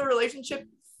be in a relationship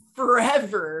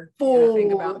forever. I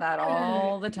think about that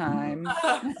all the time.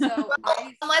 So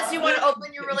Unless you want to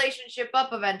open your relationship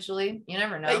up eventually. You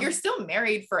never know. But you're still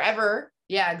married forever.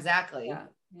 Yeah, exactly. Yeah.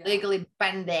 Legally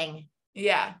binding.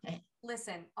 Yeah.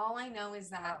 listen, all I know is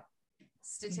that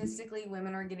statistically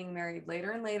women are getting married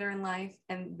later and later in life,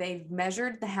 and they've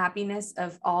measured the happiness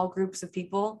of all groups of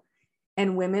people,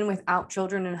 and women without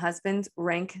children and husbands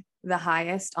rank the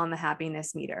highest on the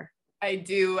happiness meter. I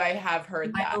do. I have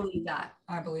heard that. I believe that.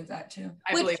 I believe that too.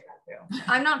 I believe that too.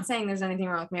 I'm not saying there's anything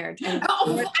wrong with marriage. And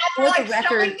Oh, for like the record,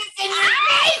 shoving this in your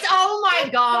face. Oh my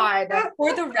God.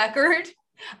 for the record,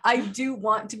 I do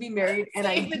want to be married, and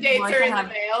I Save the do dates want are to in the have,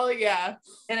 mail. Yeah.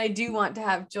 and I do want to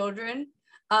have children.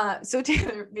 So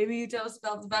Taylor, maybe you tell us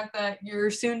about the fact that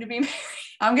you're soon to be married.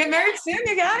 I'm getting married soon,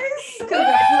 you guys.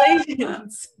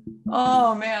 Congratulations.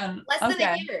 Oh man. Less than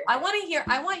a year.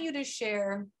 I want you to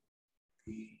share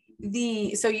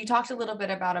so you talked a little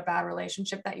bit about a bad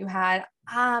relationship that you had.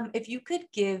 If you could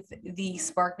give the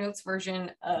Spark Notes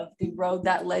version of the road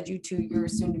that led you to your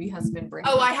soon to be husband,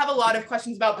 Brandon. Oh, I have a lot of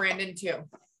questions about Brandon too.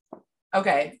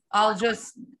 Okay. I'll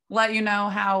just let you know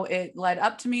how it led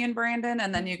up to me and Brandon,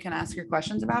 and then you can ask your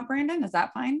questions about Brandon. Is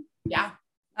that fine? Yeah.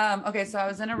 Okay. So I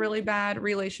was in a really bad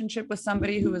relationship with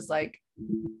somebody who was like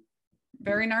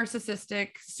very narcissistic,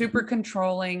 super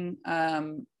controlling,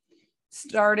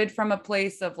 started from a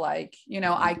place of like, you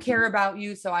know, I care about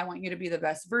you, so I want you to be the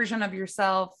best version of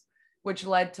yourself, which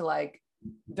led to like,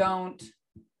 don't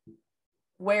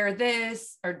wear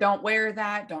this or don't wear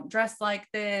that, don't dress like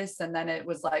this. And then it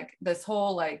was like this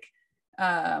whole like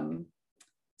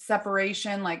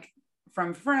separation, like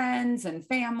from friends and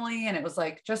family. And it was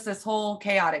like just this whole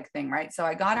chaotic thing, right? So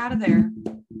I got out of there,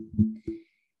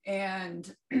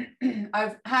 and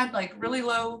I've had like really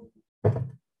low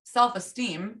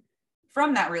self-esteem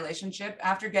from that relationship.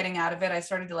 After getting out of it, I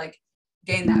started to like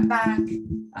gain that back.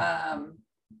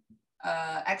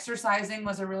 Exercising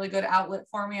was a really good outlet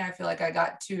for me. I feel like I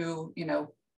got to, you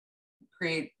know,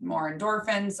 create more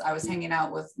endorphins. I was hanging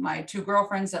out with my two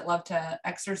girlfriends that love to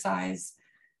exercise.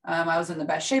 I was in the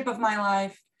best shape of my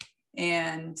life.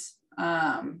 And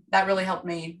that really helped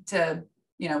me to,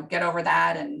 you know, get over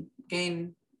that and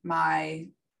gain my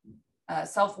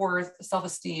self-worth,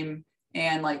 self-esteem,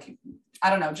 and like, I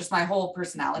don't know, just my whole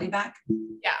personality back.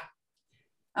 Yeah.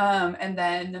 And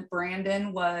then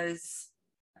Brandon was,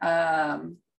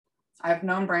 I've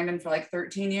known Brandon for like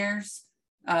 13 years,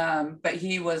 but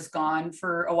he was gone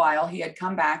for a while. He had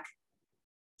come back.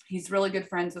 He's really good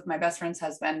friends with my best friend's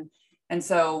husband. And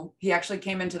so he actually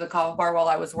came into the Kava bar while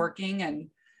I was working, and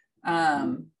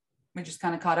we just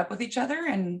kind of caught up with each other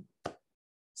and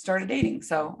started dating.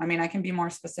 So, I mean, I can be more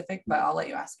specific, but I'll let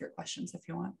you ask your questions if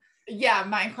you want. Yeah,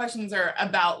 my questions are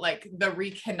about like the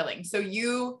rekindling. So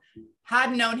you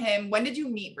had known him. When did you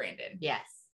meet Brandon? Yes.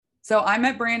 So I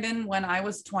met Brandon when I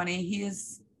was 20. He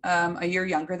is a year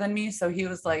younger than me. So he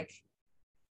was like,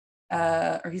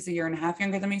 or he's a year and a half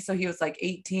younger than me. So he was like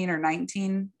 18 or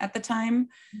 19 at the time.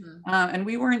 Mm-hmm. And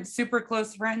we weren't super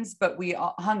close friends, but we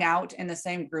all hung out in the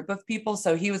same group of people.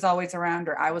 So he was always around,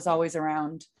 or I was always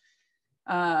around.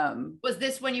 Was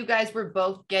this when you guys were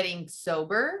both getting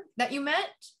sober that you met?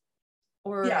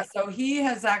 Or yeah, so he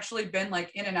has actually been like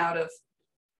in and out of,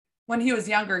 when he was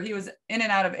younger, he was in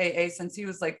and out of AA since he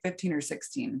was like 15 or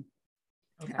 16.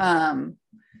 Okay.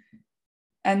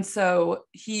 And so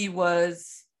he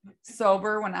was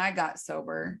sober when I got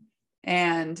sober.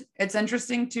 And it's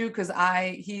interesting too, because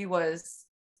he was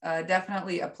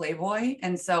definitely a playboy.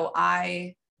 And so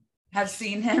I have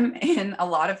seen him in a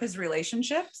lot of his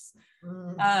relationships.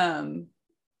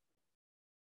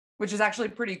 Which is actually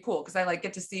pretty cool, because I like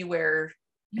get to see where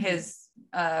his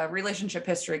relationship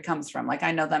history comes from. Like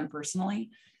I know them personally.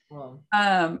 Wow.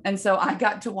 And so I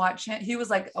got to watch him. He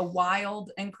was like a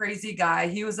wild and crazy guy.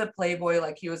 He was a playboy.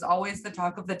 Like he was always the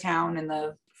talk of the town in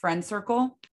the friend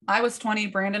circle. I was 20,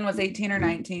 Brandon was 18 or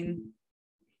 19.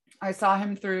 I saw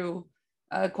him through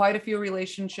quite a few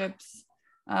relationships.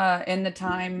 in the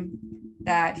time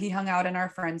that he hung out in our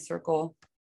friend circle.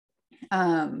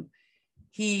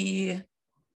 He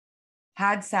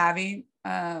had Savvy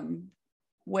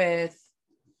with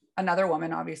another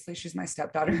woman. Obviously, she's my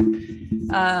stepdaughter.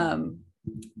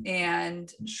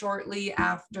 And shortly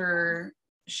after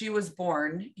she was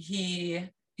born, he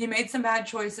made some bad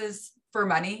choices for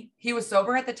money. He was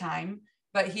sober at the time,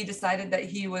 but he decided that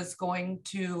he was going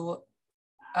to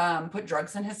put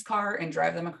drugs in his car and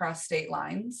drive them across state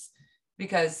lines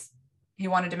because he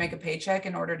wanted to make a paycheck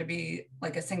in order to be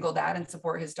like a single dad and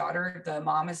support his daughter. The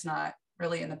mom is not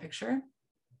really in the picture.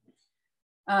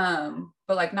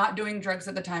 But like not doing drugs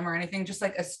at the time or anything, just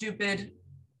like a stupid,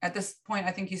 at this point,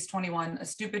 I think he's 21, a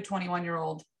stupid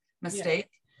 21-year-old mistake.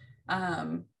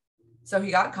 So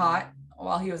he got caught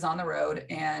while he was on the road,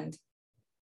 and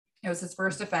it was his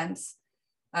first offense.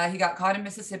 He got caught in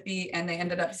Mississippi, and they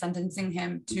ended up sentencing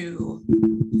him to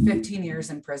 15 years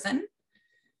in prison.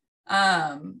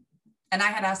 And I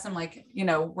had asked him, like, you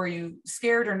know, were you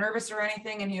scared or nervous or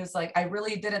anything? And he was like, I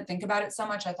really didn't think about it so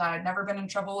much. I thought I'd never been in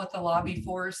trouble with the law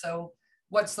before. So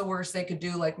what's the worst they could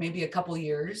do? Like maybe a couple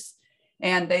years.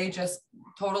 And they just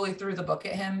totally threw the book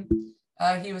at him.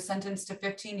 He was sentenced to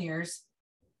 15 years.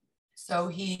 So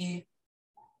he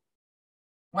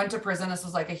went to prison. This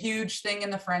was like a huge thing in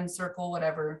the friend circle,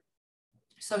 whatever.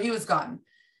 So he was gone.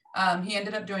 He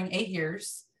ended up doing 8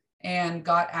 years and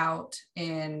got out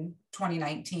in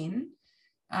 2019.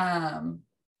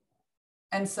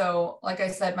 And so, like I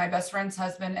said, my best friend's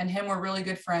husband and him were really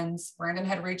good friends. Brandon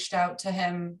had reached out to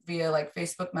him via like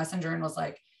Facebook Messenger and was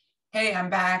like, hey, I'm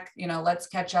back, you know, let's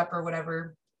catch up or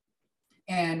whatever.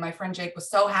 And my friend Jake was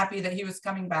so happy that he was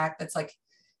coming back. That's like,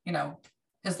 you know,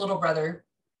 his little brother.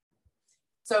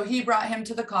 So he brought him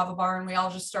to the kava bar and we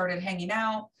all just started hanging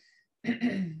out.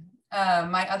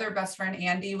 My other best friend,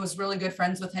 Andy, was really good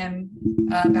friends with him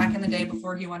back in the day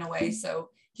before he went away. So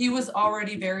he was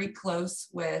already very close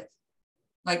with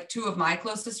like 2 of my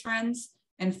closest friends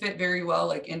and fit very well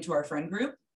like into our friend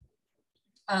group.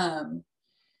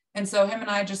 And so him and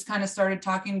I just kind of started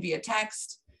talking via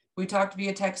text. We talked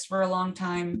via text for a long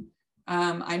time.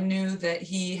 I knew that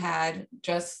he had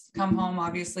just come home,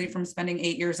 obviously, from spending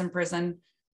 8 years in prison.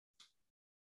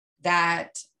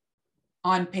 That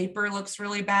on paper looks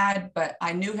really bad, but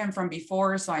I knew him from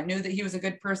before. So I knew that he was a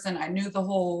good person. I knew the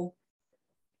whole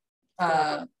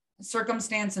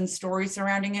circumstance and story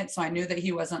surrounding it. So I knew that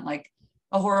he wasn't like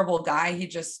a horrible guy. He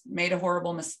just made a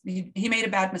horrible he made a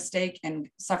bad mistake and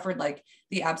suffered like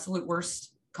the absolute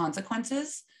worst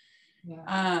consequences.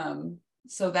 Yeah.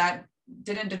 So that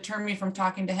didn't deter me from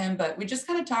talking to him, but we just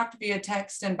kind of talked via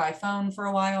text and by phone for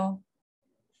a while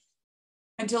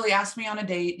until he asked me on a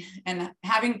date. And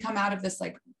having come out of this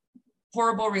like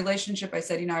horrible relationship, I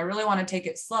said, you know, I really want to take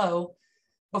it slow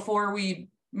before we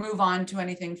move on to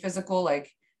anything physical.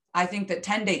 Like, I think that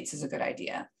 10 dates is a good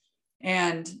idea.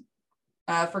 And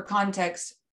for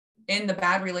context, in the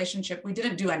bad relationship, we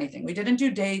didn't do anything. We didn't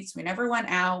do dates. We never went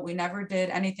out. We never did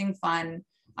anything fun.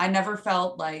 I never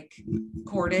felt like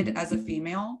courted as a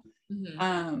female.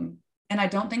 Mm-hmm. And I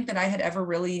don't think that I had ever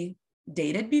really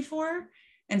dated before.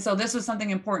 And so this was something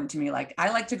important to me. Like,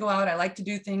 I like to go out. I like to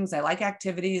do things. I like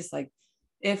activities. Like,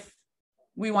 if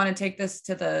we want to take this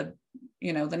to the,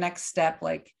 you know, the next step,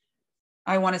 like,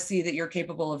 I want to see that you're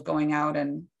capable of going out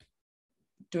and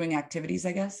doing activities,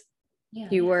 I guess. Yeah.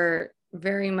 You were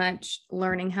very much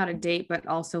learning how to date, but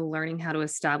also learning how to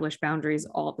establish boundaries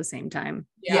all at the same time.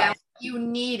 Yeah. You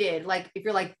needed, like, if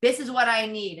you're like, this is what I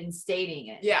need, and stating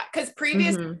it. Yeah. Because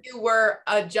previously you were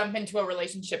a jump into a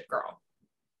relationship girl.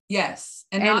 Yes.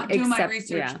 And not do my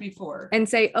research before. And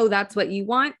say, oh, that's what you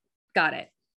want. Got it.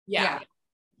 Yeah.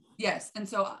 Yes. And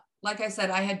so, like I said,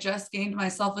 I had just gained my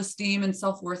self-esteem and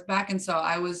self-worth back. And so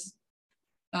I was,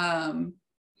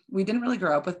 we didn't really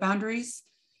grow up with boundaries.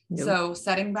 Nope. So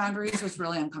setting boundaries was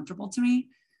really uncomfortable to me.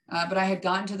 But I had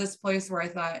gotten to this place where I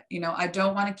thought, you know, I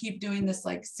don't want to keep doing this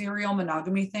like serial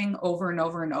monogamy thing over and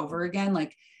over and over again.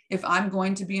 Like, if I'm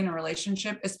going to be in a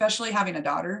relationship, especially having a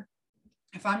daughter,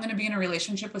 if I'm going to be in a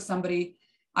relationship with somebody,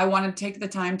 I want to take the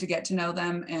time to get to know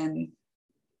them. And,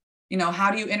 you know,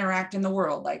 how do you interact in the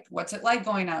world? Like, what's it like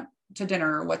going out to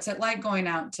dinner? What's it like going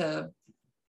out to,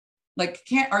 like,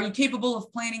 are you capable of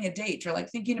planning a date, or like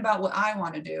thinking about what I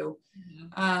want to do?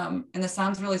 Mm-hmm. And this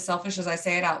sounds really selfish as I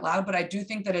say it out loud, but I do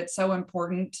think that it's so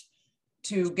important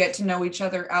to get to know each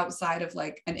other outside of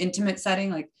like an intimate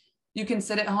setting. Like, you can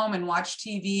sit at home and watch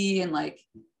TV and like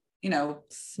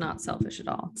It's not selfish at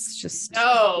all. It's just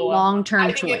No, long-term I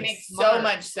think choice. it makes so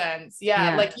much sense.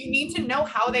 Yeah, Yeah. like you need to know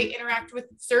how they interact with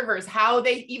servers, how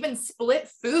they even split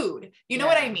food. You know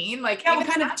what I mean? Like, Yeah, even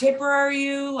what kind of tipper are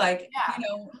you? Like, Yeah.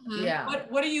 Mm-hmm. Yeah.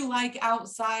 what do you like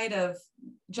outside of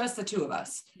just the two of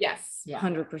us? Yes. Yeah.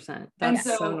 100%. And That's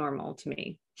so normal to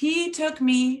me. He took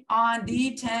me on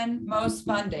the 10 most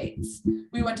fun dates.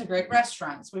 We went to great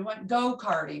restaurants. We went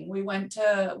go-karting. We went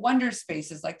to Wonder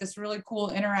Spaces, like this really cool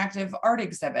interactive art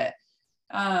exhibit.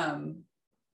 I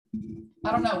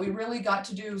don't know. We really got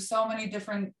to do so many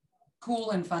different cool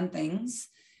and fun things.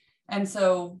 And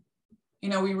so,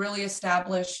 we really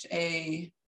established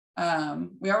we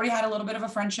already had a little bit of a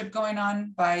friendship going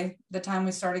on by the time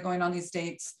we started going on these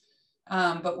dates.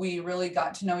 But we really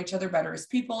got to know each other better as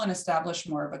people and establish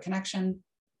more of a connection.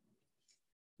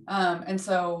 And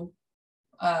so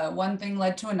one thing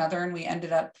led to another, and we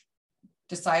ended up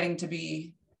deciding to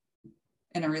be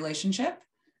in a relationship.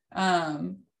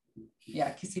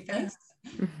 Kissy face.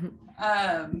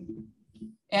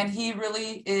 And he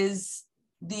really is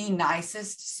the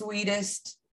nicest,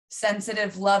 sweetest,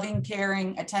 sensitive, loving,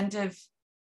 caring, attentive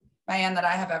man that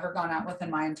I have ever gone out with in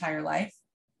my entire life.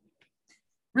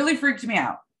 Really freaked me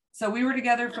out. So we were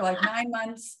together for like 9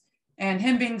 months, and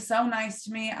him being so nice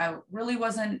to me, I really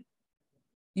wasn't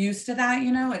used to that.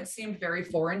 It seemed very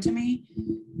foreign to me.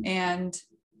 And,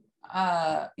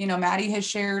 Maddie has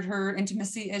shared her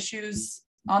intimacy issues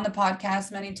on the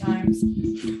podcast many times.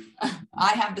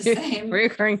 I have the same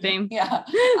recurring theme. Yeah,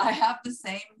 I have the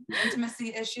same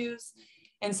intimacy issues.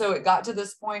 And so it got to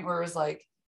this point where it was like,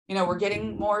 we're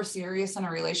getting more serious in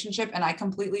a relationship, and I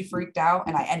completely freaked out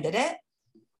and I ended it.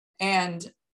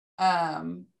 And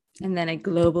then a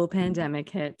global pandemic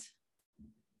hit.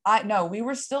 No, we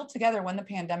were still together when the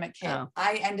pandemic hit. Oh.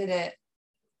 I ended it.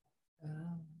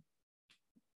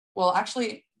 Well,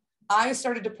 actually, I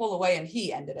started to pull away and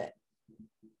he ended it.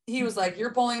 He was like,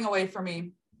 "You're pulling away from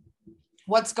me.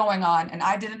 What's going on?" And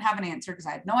I didn't have an answer because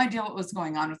I had no idea what was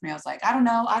going on with me. I was like, I don't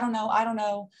know.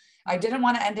 I didn't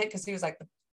want to end it because he was like the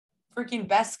freaking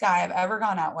best guy I've ever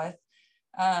gone out with.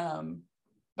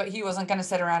 But he wasn't going to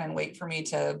sit around and wait for me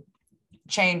to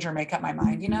change or make up my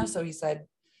mind, So he said,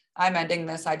 "I'm ending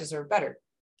this. I deserve better."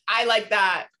 I like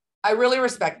that. I really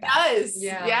respect that. Does.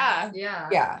 Yeah.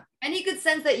 Yeah. And he could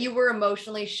sense that you were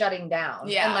emotionally shutting down.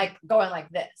 Yeah. And like going like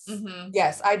this. Mm-hmm.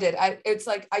 Yes, I did. It's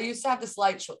like I used to have this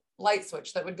light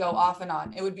switch that would go off and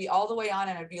on. It would be all the way on,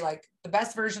 and it'd be like the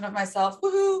best version of myself.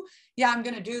 Woohoo! Yeah, I'm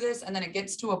gonna do this. And then it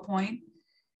gets to a point,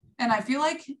 and I feel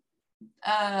like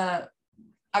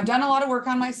I've done a lot of work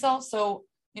on myself. So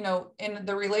in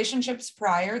the relationships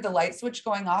prior, the light switch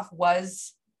going off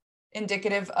was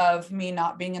indicative of me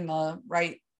not being in the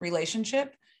right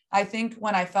relationship. I think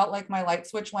when I felt like my light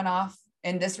switch went off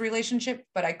in this relationship,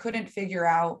 but I couldn't figure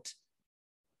out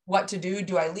what to do.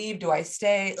 Do I leave? Do I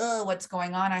stay? What's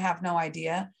going on? I have no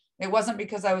idea. It wasn't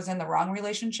because I was in the wrong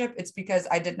relationship. It's because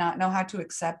I did not know how to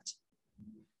accept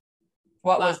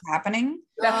what was happening.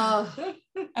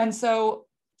 And so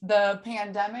the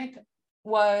pandemic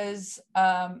was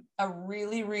a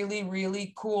really, really,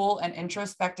 really cool and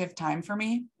introspective time for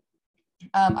me.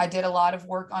 I did a lot of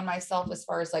work on myself as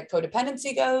far as like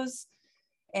codependency goes.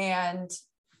 And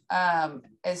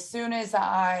as soon as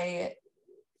I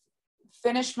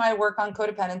finished my work on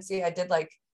codependency,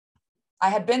 I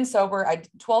had been sober. I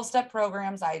did 12-step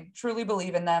programs. I truly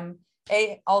believe in them.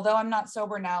 Although I'm not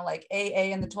sober now, like AA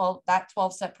and that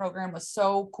 12-step program was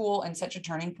so cool and such a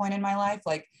turning point in my life.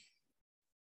 Like,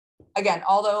 again,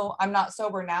 although I'm not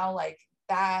sober now, like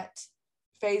that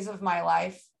phase of my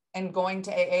life and going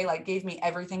to AA like gave me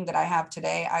everything that I have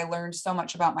today. I learned so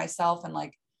much about myself and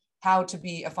like how to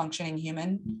be a functioning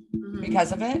human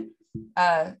because of it.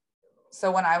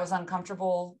 So when I was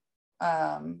uncomfortable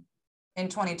in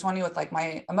 2020 with like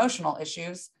my emotional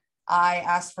issues, I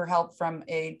asked for help from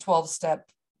a 12-step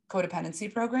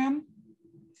codependency program.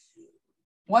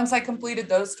 Once I completed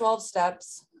those 12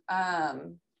 steps,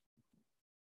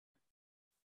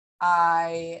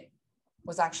 I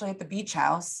was actually at the beach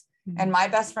house, and my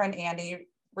best friend, Andy,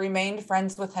 remained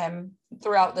friends with him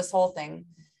throughout this whole thing.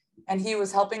 And he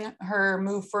was helping her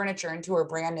move furniture into her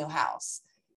brand new house.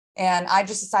 And I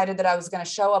just decided that I was going to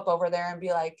show up over there and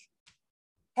be like,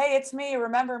 "Hey, it's me.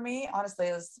 Remember me?" Honestly,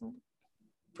 it was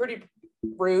pretty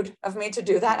rude of me to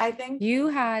do that, I think. You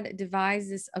had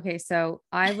devised this. Okay, so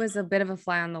I was a bit of a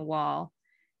fly on the wall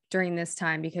during this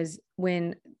time because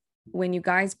when you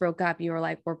guys broke up, you were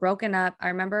like, "We're broken up." I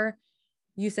remember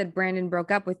you said Brandon broke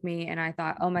up with me, and I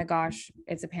thought, oh my gosh,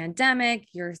 it's a pandemic.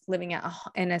 You're living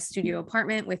in a studio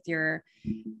apartment with your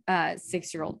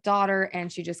 6-year-old daughter,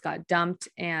 and she just got dumped,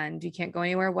 and you can't go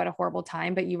anywhere. What a horrible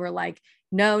time! But you were like,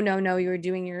 no, you were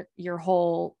doing your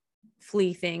whole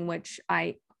flee thing, which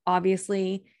I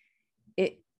obviously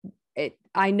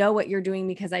I know what you're doing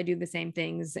because I do the same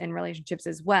things in relationships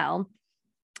as well.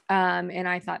 And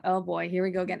I thought, oh boy, here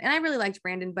we go again. And I really liked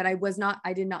Brandon, but I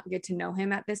did not get to know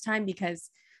him at this time because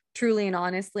truly and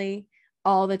honestly,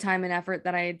 all the time and effort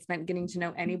that I had spent getting to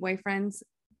know any boyfriends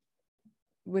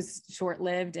was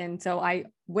short-lived. And so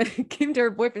when it came to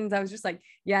her boyfriends, I was just like,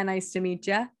 yeah, nice to meet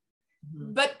you.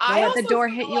 But I let the door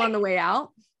hit you on the way out.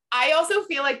 I also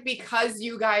feel like because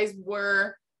you guys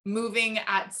were moving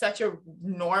at such a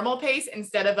normal pace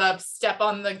instead of a step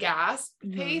on the gas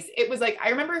pace, it was like, I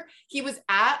remember he was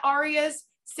at Aria's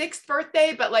 6th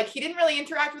birthday, but like he didn't really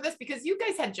interact with us because you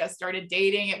guys had just started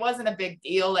dating. It wasn't a big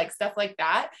deal, like stuff like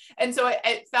that. And so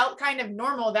it felt kind of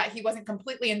normal that he wasn't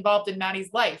completely involved in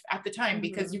Maddie's life at the time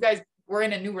because you guys were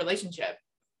in a new relationship.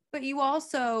 But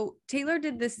Taylor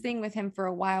did this thing with him for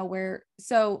a while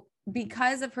so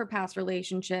because of her past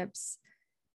relationships,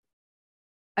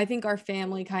 I think our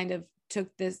family kind of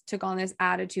took on this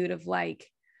attitude of like,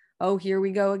 oh, here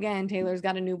we go again. Taylor's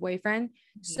got a new boyfriend.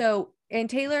 So, and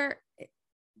Taylor,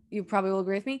 you probably will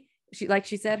agree with me.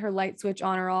 She said, her light switch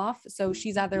on or off. So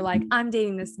she's either like, I'm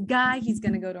dating this guy. He's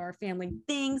going to go to our family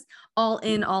things, all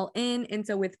in. And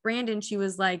so with Brandon, she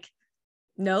was like,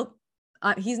 nope,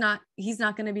 he's not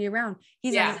going to be around.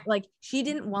 He's not, like, she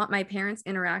didn't want my parents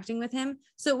interacting with him.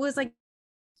 So it was like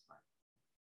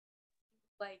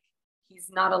he's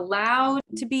not allowed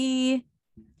to be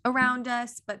around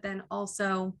us. But then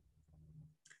also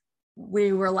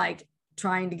we were like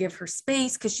trying to give her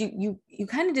space because you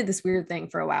kind of did this weird thing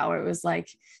for a while where it was like,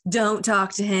 don't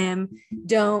talk to him.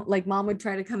 Don't, like, mom would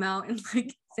try to come out and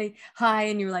like say hi,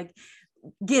 and you're like,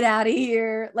 get out of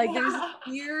here. Like there was a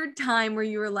weird time where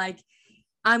you were like,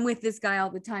 I'm with this guy all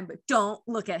the time, but don't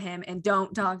look at him and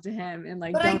don't talk to him. And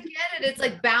like, but I get it. It's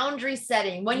like boundary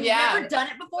setting. When you've never done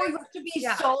it before, you have to be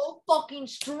so fucking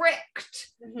strict.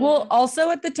 Well, also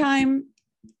at the time,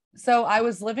 so I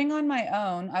was living on my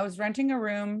own. I was renting a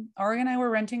room. Ari and I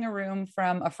were renting a room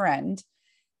from a friend.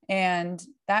 And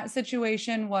that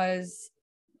situation was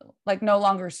like no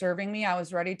longer serving me. I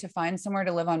was ready to find somewhere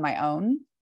to live on my own.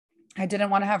 I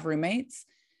didn't want to have roommates.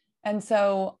 And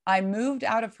so I moved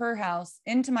out of her house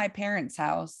into my parents'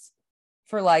 house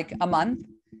for like a month.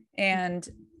 And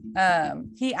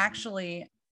he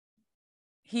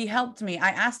helped me. I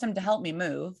asked him to help me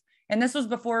move. And this was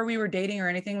before we were dating or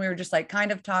anything. We were just like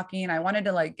kind of talking. I wanted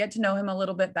to like get to know him a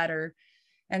little bit better.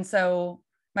 And so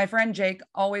my friend Jake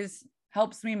always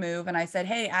helps me move. And I said,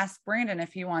 hey, ask Brandon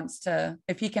if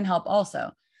he can help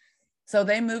also. So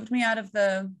they moved me out of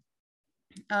the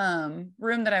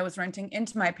room that I was renting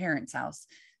into my parents' house.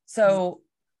 So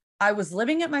I was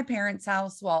living at my parents'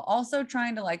 house while also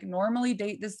trying to like normally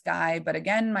date this guy. But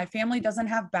again, my family doesn't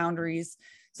have boundaries.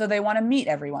 So they want to meet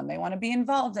everyone. They want to be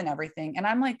involved in everything. And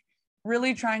I'm like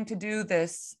really trying to do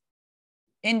this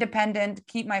independent,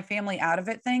 keep my family out of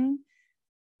it thing.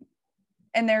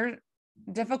 And they're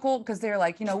difficult because they're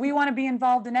like, we want to be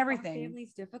involved in everything.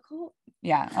 Family's difficult.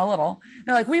 Yeah, a little.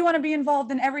 They're like, we want to be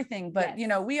involved in everything, but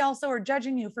we also are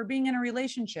judging you for being in a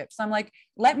relationship. So I'm like,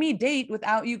 let me date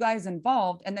without you guys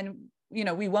involved. And then,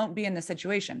 we won't be in the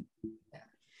situation.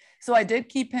 So I did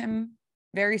keep him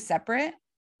very separate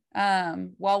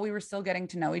while we were still getting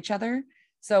to know each other.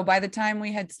 So by the time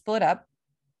we had split up,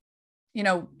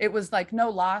 it was like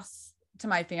no loss to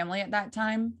my family at that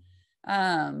time.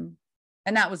 And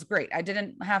that was great. I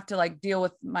didn't have to like deal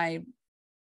with my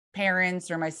parents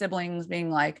or my siblings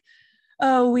being like,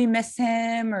 oh, we miss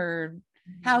him, or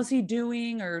how's he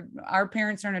doing? Or our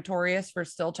parents are notorious for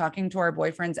still talking to our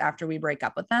boyfriends after we break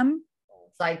up with them.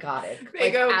 Psychotic.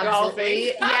 They go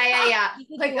absolutely. golfing. Yeah. You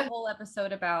could Like do a whole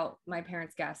episode about my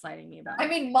parents gaslighting me about I it.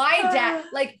 mean, my dad,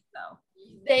 like, So.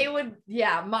 they would,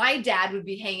 my dad would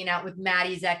be hanging out with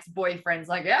Maddie's ex-boyfriends.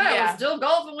 Like, I was still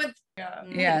golfing with.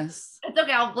 Yes. It's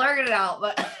okay. I'll blurt it out.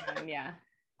 But Yeah.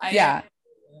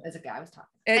 it's okay. I was talking.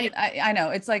 I know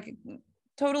it's like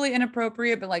totally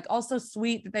inappropriate, but like also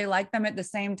sweet that they like them at the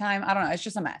same time. I don't know. It's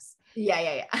just a mess.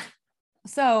 Yeah.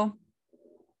 So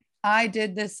I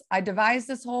devised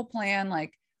this whole plan.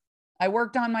 Like I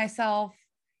worked on myself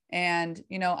and,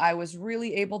 I was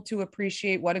really able to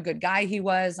appreciate what a good guy he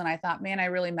was. And I thought, man, I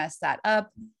really messed that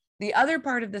up. The other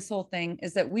part of this whole thing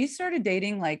is that we started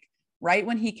dating like right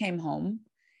when he came home.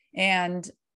 And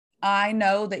I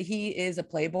know that he is a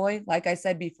playboy. Like I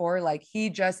said before, like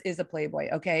he just is a playboy.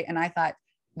 Okay. And I thought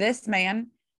this man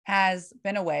has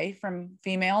been away from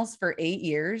females for 8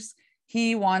 years.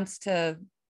 He wants to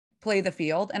play the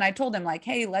field. And I told him like,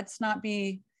 hey, let's not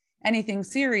be anything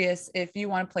serious if you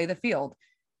want to play the field.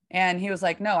 And he was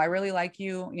like, no, I really like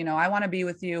you. You know, I want to be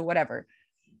with you, whatever.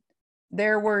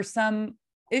 There were some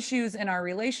issues in our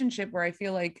relationship where I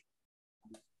feel like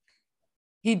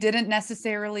he didn't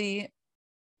necessarily,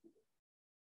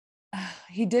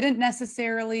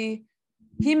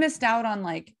 he missed out on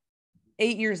like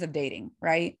 8 years of dating,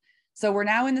 right? So we're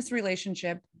now in this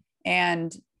relationship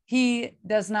and he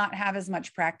does not have as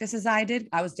much practice as I did.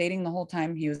 I was dating the whole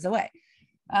time he was away.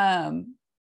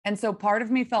 And so part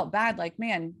of me felt bad, like,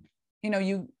 man, you know,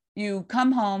 you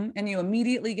come home and you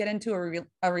immediately get into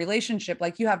a relationship.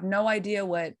 Like you have no idea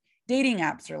what dating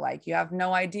apps are like. You have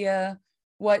no idea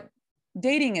what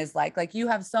dating is like. Like you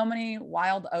have so many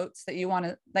wild oats that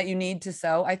you need to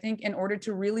sow, I think, in order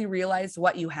to really realize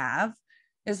what you have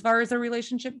as far as a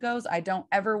relationship goes. I don't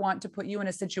ever want to put you in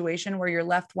a situation where you're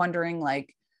left wondering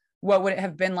like, what would it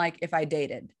have been like if I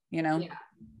dated, you know? Yeah.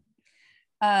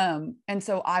 And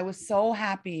so I was so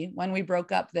happy when we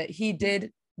broke up that he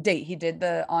did date. He did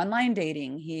the online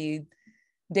dating. He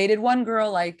dated one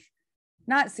girl, like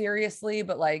not seriously,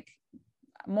 but like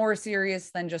more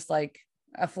serious than just like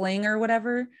a fling or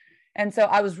whatever. And so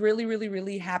I was really, really,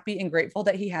 really happy and grateful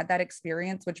that he had that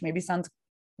experience, which maybe sounds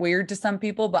weird to some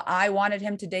people, but I wanted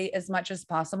him to date as much as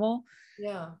possible.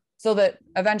 Yeah. So that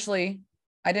eventually,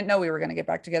 I didn't know we were going to get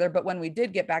back together, but when we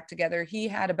did get back together, he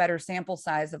had a better sample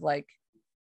size of like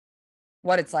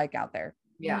what it's like out there.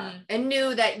 Yeah. And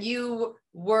knew that you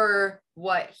were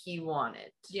what he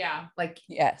wanted. Yeah. Like,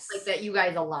 yes. Like that you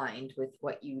guys aligned with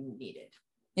what you needed.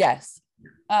 Yes.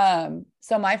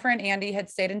 So my friend Andy had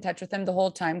stayed in touch with him the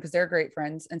whole time because they're great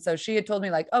friends. And so she had told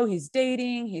me like, oh, he's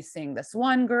dating, he's seeing this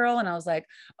one girl. And I was like,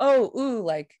 oh, ooh,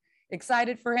 like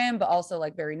excited for him, but also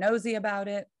like very nosy about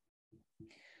it.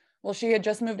 Well, she had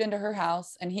just moved into her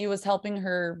house and he was helping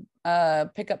her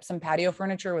pick up some patio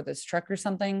furniture with his truck or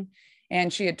something.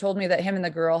 And she had told me that him and the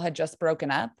girl had just broken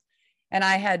up. And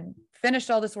I had finished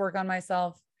all this work on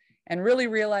myself and really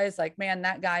realized like, man,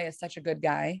 that guy is such a good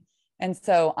guy. And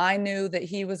so I knew that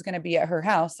he was going to be at her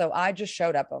house. So I just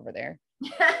showed up over there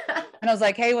and I was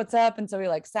like, hey, what's up? And so we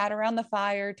like sat around the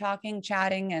fire talking,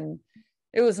 chatting, and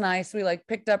it was nice. We like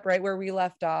picked up right where we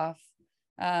left off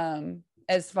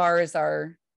as far as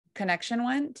our connection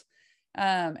went.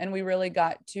 And we really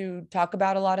got to talk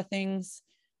about a lot of things.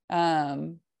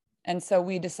 And so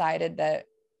we decided that,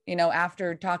 you know,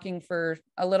 after talking for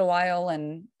a little while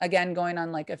and again, going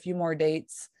on like a few more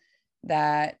dates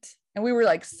and we were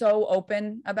like so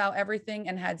open about everything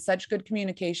and had such good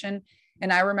communication.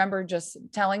 And I remember just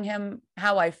telling him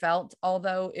how I felt,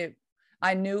 although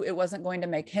I knew it wasn't going to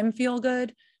make him feel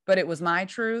good, but it was my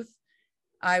truth.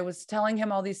 I was telling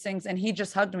him all these things and he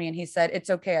just hugged me and he said, it's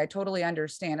okay. I totally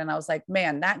understand. And I was like,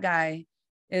 man, that guy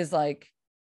is like,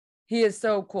 he is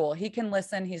so cool. He can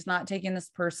listen. He's not taking this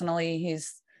personally.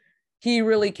 He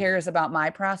really cares about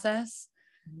my process.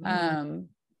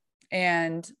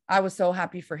 And I was so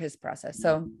happy for his process.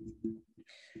 So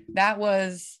that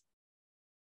was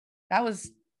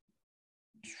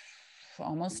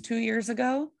almost 2 years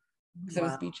ago because it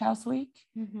was Beach House Week.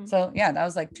 Mm-hmm. So yeah, that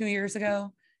was like 2 years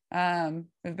ago.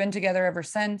 We've been together ever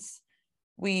since.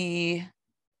 We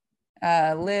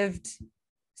lived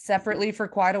separately for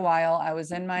quite a while. I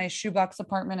was in my shoebox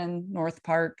apartment in North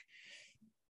Park.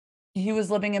 He was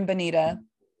living in Bonita.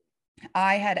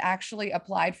 I had actually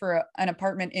applied for an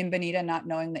apartment in Bonita, not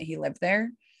knowing that he lived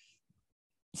there.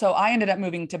 So I ended up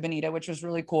moving to Bonita, which was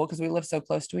really cool because we live so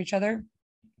close to each other.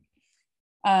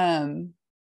 And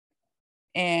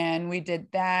we did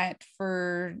that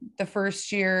for the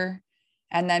first year.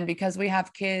 And then because we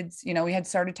have kids, you know, we had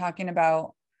started talking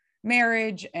about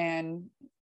marriage, and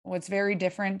what's very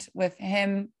different with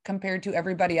him compared to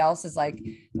everybody else is like,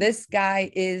 this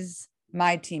guy is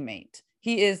my teammate.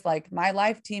 He is like my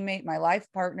life teammate, my life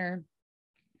partner.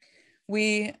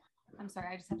 I'm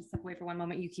sorry, I just have to step away for one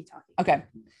moment. You keep talking. Okay.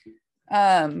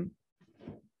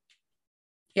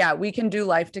 Yeah, we can do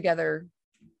life together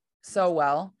so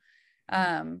well.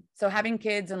 So having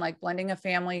kids and like blending a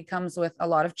family comes with a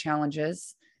lot of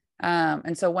challenges.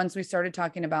 And so once we started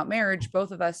talking about marriage,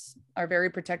 both of us are very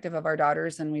protective of our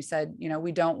daughters. And we said, you know,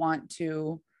 we don't want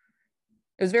to,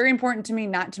 it was very important to me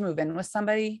not to move in with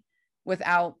somebody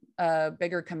without a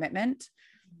bigger commitment.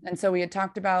 And so we had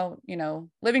talked about, you know,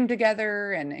 living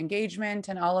together and engagement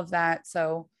and all of that.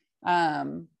 So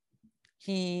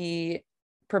he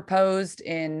proposed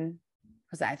in,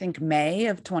 I think May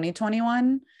of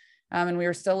 2021. And we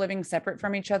were still living separate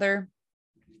from each other.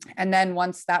 And then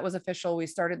once that was official, we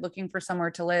started looking for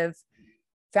somewhere to live,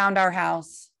 found our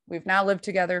house, we've now lived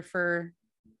together for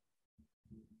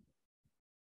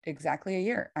exactly a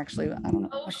year. Actually, I don't know.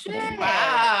 Oh, what's shit. the date?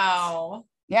 Wow.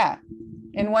 Yeah.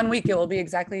 In 1 week, it will be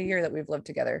exactly a year that we've lived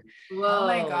together. Oh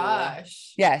my Whoa.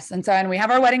 gosh. Yes. And we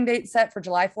have our wedding date set for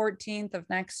July 14th of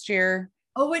next year.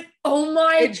 Oh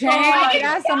my It changed. God.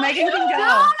 Yeah. So Megan can go.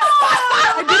 No!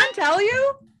 I didn't tell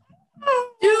you.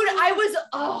 Dude, I was,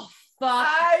 oh, fuck.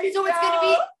 I So it's going to be,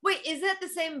 know. wait, is that the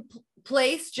same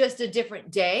place, just a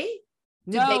different day?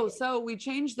 Did No. they- So we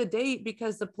changed the date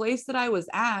because the place that I was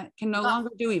at can no longer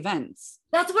do events.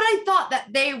 That's what I thought, that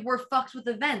they were fucked with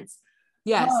events.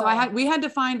 Yeah. So Oh. we had to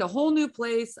find a whole new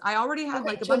place. I already had Okay,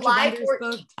 like a bunch of July vendors 14th.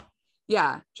 booked.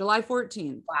 Yeah. July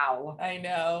 14th. Wow. I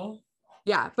know.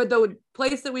 Yeah. But the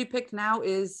place that we picked now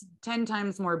is 10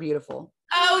 times more beautiful.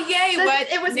 Oh yay! So What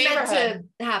it was neighborhood? meant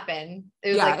to happen. It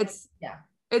was Yeah. like, yeah.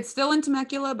 It's still in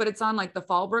Temecula, but it's on like the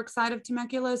Fallbrook side of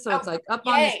Temecula. So it's Oh, like up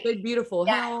on this yay. big, beautiful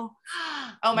Yeah. hill.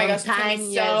 Oh my gosh, it's gonna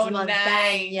be so Montañas,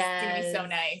 nice. It's gonna be so montañas.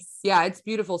 nice. Yeah, it's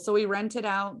beautiful. So we rented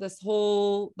out the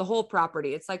whole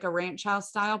property. It's like a ranch house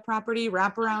style property,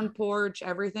 wraparound porch,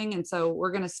 everything. And so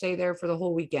we're gonna stay there for the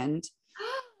whole weekend.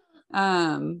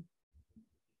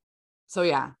 So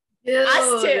yeah,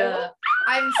 Us too. Dude,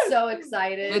 I'm so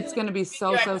excited. it's gonna be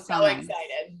so I'm so nice.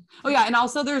 excited. Oh yeah, and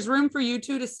also there's room for you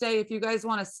two to stay if you guys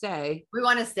want to stay. We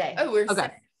want to stay. Oh, we're Okay.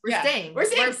 We're staying. We're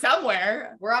staying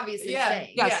somewhere. We're obviously Yeah.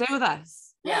 staying. Yeah, Yeah. stay with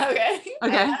us. Yeah. Okay.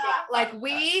 Okay. And, like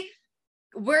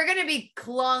we're gonna be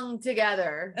clung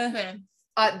together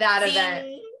at that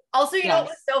event. Also, you know what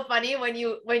was Yes. so funny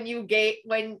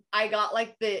when I got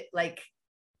like the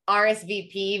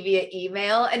RSVP via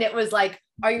email, and it was like,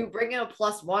 "Are you bringing a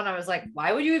 +1?" I was like,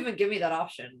 "Why would you even give me that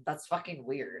option? That's fucking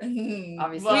weird."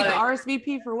 Obviously, Wait, the like-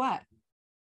 RSVP for what?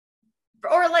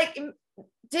 Or like,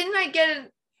 didn't I get an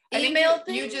I think email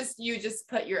you, thing? you just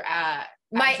put your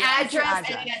My address, address,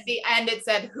 and at the end it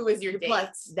said who is your date.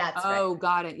 plus that's right. Oh,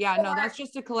 got it. Yeah, no, Or- that's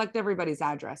just to collect everybody's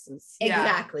addresses.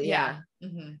 Exactly. Yeah.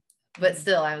 Mhm. But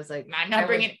still, I was like, I'm I not would-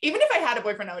 bringing. Even if I had a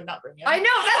boyfriend, I would not bring him. I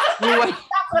know You would-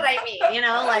 that's what I mean. You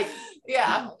know, like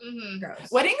Yeah. no, Mhm. gross.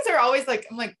 Weddings are always like,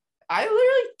 I'm like, I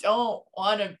literally don't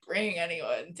want to bring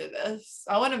anyone to this.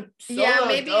 I want to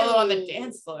maybe go on the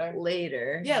dance floor.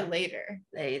 later. Yeah, later.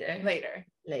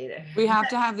 later. We have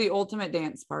to have the ultimate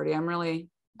dance party. I'm really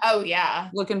Oh yeah.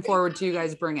 looking forward to you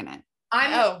guys bringing it.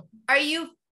 Are you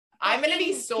I'm gonna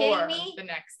be fucking sore kidding me? the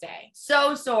next day.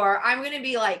 so sore? I'm gonna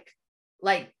be like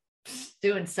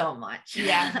doing so much.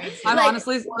 Yeah, me too. I'm Like,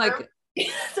 honestly like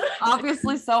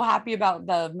obviously so happy about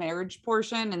the marriage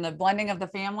portion and the blending of the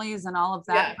families and all of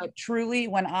that. Yeah. But truly,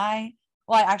 I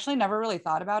actually never really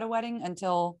thought about a wedding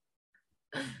until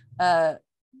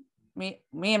me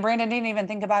and Brandon didn't even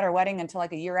think about our wedding until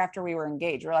like a year after we were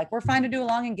engaged. We're like, we're fine to do a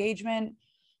long engagement,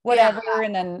 whatever. Yeah.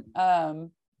 And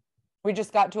then we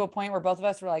just got to a point where both of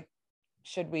us were like,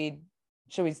 should we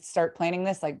start planning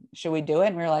this? Like, should we do it?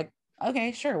 And we were like,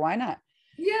 okay, sure, why not?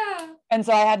 Yeah. And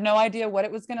so I had no idea what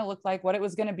it was going to look like, what it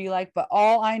was going to be like. But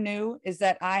all I knew is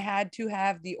that I had to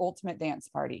have the ultimate dance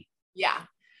party. Yeah.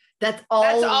 That's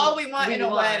That's all. all we want in a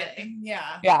want. wedding.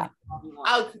 Yeah. Yeah.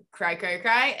 I'll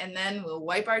cry, and then we'll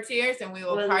wipe our tears and we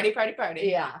will Well, party.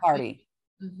 Yeah. Party.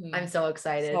 Mhm. I'm so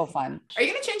excited. So fun. Are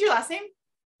you gonna change your last name?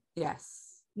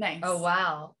 Yes. Nice. Oh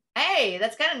wow. Hey,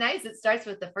 that's kind of nice. It starts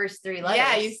with the first 3 letters.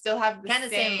 Yeah, you still have the Kinda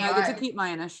same same. I get to vibe. keep my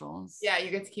initials. Yeah,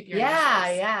 you get to keep your Yeah,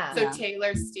 initials. yeah. So Yeah.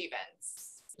 Taylor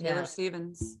Stevens. Taylor Yeah.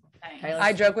 Stevens. Nice. Taylor-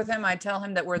 I joke with him. I tell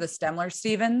him that we're the Stemler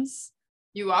Stevens,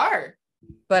 You are.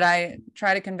 but I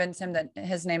try to convince him that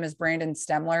his name is Brandon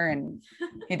Stemler and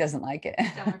he doesn't like it.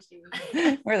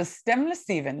 We're the Stemler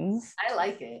Stevens. I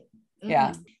like it.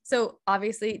 Yeah. So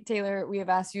obviously, Taylor, we have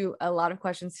asked you a lot of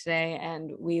questions today,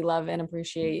 and we love and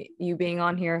appreciate you being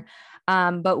on here.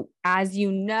 But as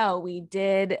you know, we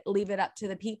did leave it up to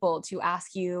the people to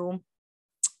ask you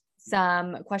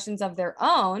some questions of their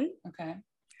own. Okay.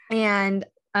 And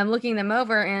I'm looking them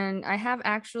over, and I have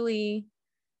actually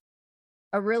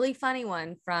a really funny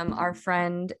one from our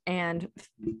friend and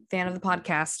fan of the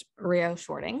podcast, Rio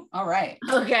Shorting. All right.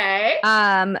 Okay.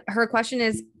 Her question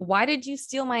is, why did you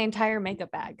steal my entire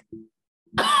makeup bag?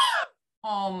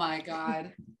 Oh my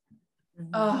God.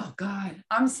 Oh God.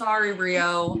 I'm sorry,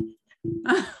 Rio.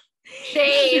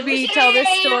 Shame. Should we tell this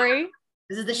shame. story?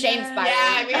 This is the shame Yeah. spiral.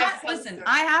 Yeah, we have- Listen,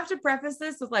 I have to preface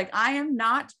this with like, I am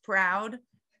not proud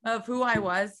of who I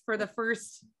was for the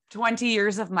first 20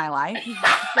 years of my life.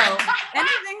 So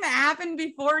anything that happened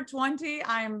before 20,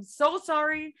 I'm so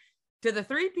sorry. to the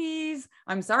 3Ps,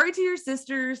 I'm sorry to your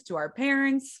sisters, to our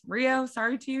parents, Rio,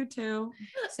 sorry to you too.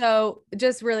 So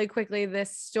just really quickly,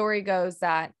 this story goes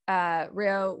that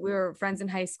Rio, we were friends in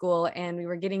high school and we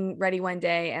were getting ready one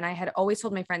day. And I had always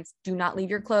told my friends, do not leave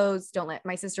your clothes. Don't let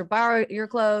my sister borrow your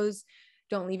clothes.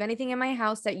 Don't leave anything in my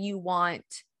house that you want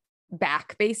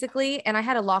back, basically. And I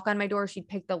had a lock on my door. She'd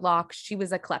pick the lock. She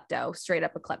was a klepto, straight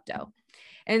up a klepto.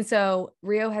 And so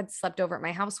Rio had slept over at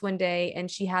my house one day and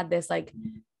she had this like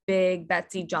big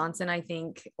Betsy Johnson, I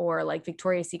think, or like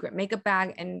Victoria's Secret makeup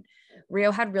bag. And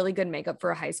Rio had really good makeup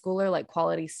for a high schooler, like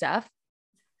quality stuff.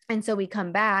 And so we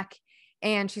come back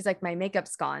and she's like, my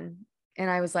makeup's gone. And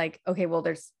I was like, okay, well,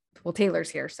 Taylor's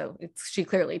here. So she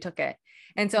clearly took it.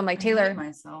 And so I'm like,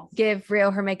 Taylor, give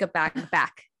Rio her makeup bag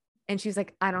back. And she's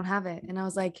like, I don't have it. And I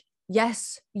was like,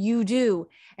 yes, you do.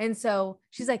 And so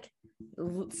she's like,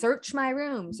 search my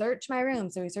room. So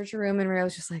we searched her room and Rio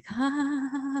was just like,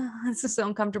 this is so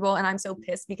uncomfortable. And I'm so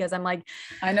pissed because I'm like,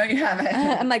 I know you have it.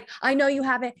 I'm like, I know you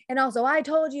have it. And also I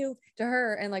told you to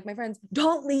her and like my friends,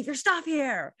 don't leave your stuff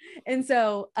here. And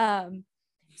so,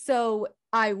 so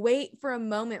I wait for a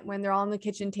moment when they're all in the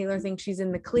kitchen. Taylor thinks she's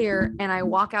in the clear and I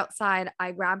walk outside,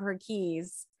 I grab her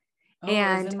keys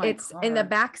and it's in the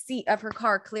back seat of her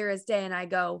car, clear as day. And I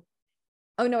go,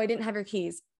 oh no, I didn't have your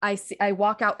keys. I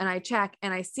walk out and I check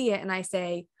and I see it and I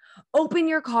say, open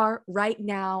your car right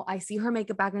now. I see her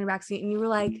makeup bag in her back seat. And you were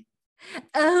like,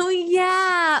 oh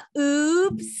yeah,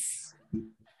 oops.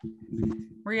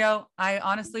 Rio, I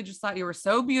honestly just thought you were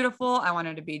so beautiful. I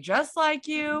wanted to be just like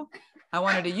you. I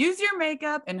wanted to use your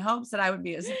makeup in hopes that I would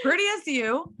be as pretty as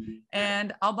you.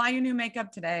 And I'll buy you new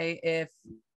makeup today if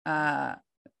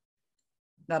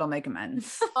that'll make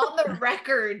amends. On the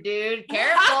record, dude.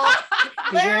 Careful.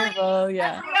 Careful,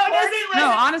 yeah. No,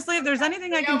 honestly, if there's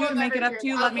anything I can do to make it up to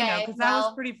you, let me know, because that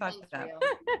was pretty fucked up.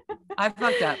 I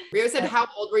fucked up. Rio said, how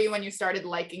old were you when you started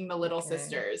liking the little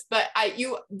sisters? But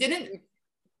you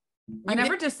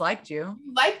never disliked you.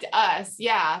 You liked us.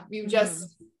 Yeah. You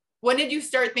just, when did you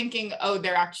start thinking, oh,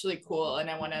 they're actually cool and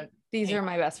I want to. These are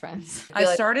my best friends.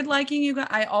 I started liking you guys.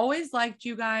 I always liked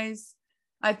you guys.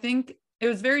 I think it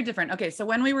was very different. Okay. So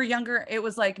when we were younger, it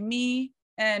was like me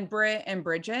and Britt and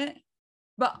Bridget,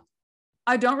 but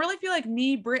I don't really feel like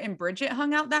me, Britt and Bridget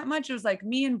hung out that much. It was like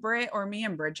me and Britt or me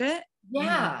and Bridget.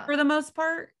 Yeah. For the most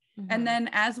part. And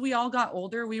then as we all got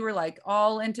older, we were like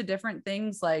all into different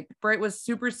things. Like Britt was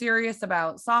super serious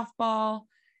about softball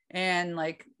and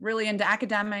like really into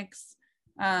academics.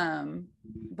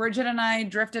 Bridget and I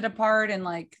drifted apart in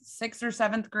like 6th or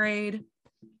 7th grade.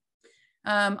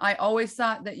 I always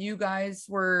thought that you guys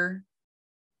were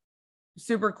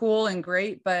super cool and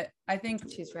great, but I think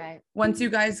she's right. Once you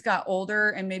guys got older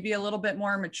and maybe a little bit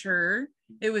more mature,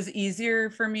 it was easier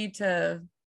for me to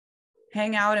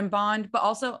hang out and bond. But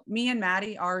also me and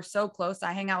Maddie are so close.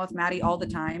 I hang out with Maddie all the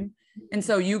time. And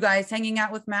so you guys hanging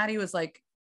out with Maddie was like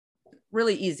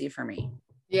really easy for me.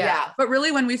 Yeah. But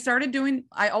really when we started doing,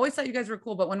 I always thought you guys were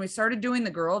cool, but when we started doing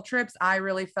the girl trips, I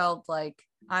really felt like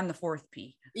I'm the 4th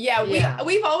P. Yeah,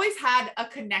 we've always had a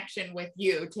connection with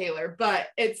you, Taylor, but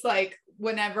it's like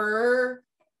whenever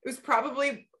it was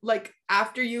probably like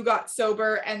after you got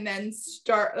sober and then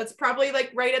that's probably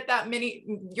like right at that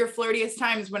your flirtiest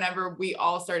times whenever we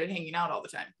all started hanging out all the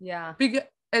time. Yeah. Because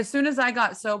as soon as I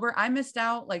got sober, I missed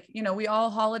out. Like, you know, we all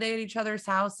holiday at each other's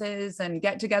houses and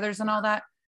get-togethers and all that.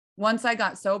 Once I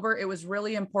got sober, it was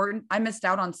really important. I missed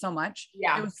out on so much.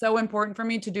 Yeah. It was so important for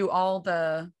me to do all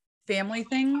the family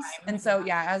things. And so,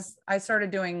 yeah, as I started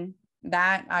doing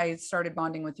that, I started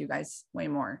bonding with you guys way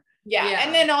more. Yeah.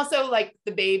 And then also like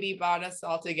the baby brought us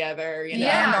all together, you know.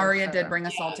 Yeah. And Aria did bring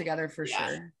us all together for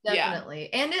sure. Definitely.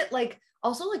 Yeah. And it like,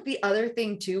 also like the other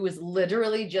thing too was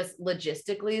literally just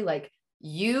logistically, like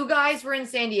you guys were in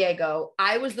San Diego.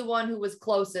 I was the one who was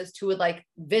closest, who would like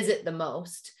visit the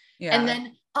most. Yeah. And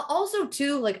then also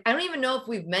too, like, I don't even know if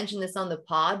we've mentioned this on the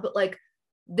pod, but like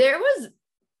there was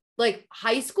like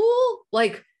high school,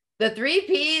 like the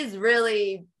 3Ps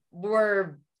really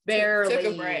were barely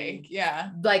took a break. Yeah.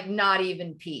 Like not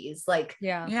even Ps. Like,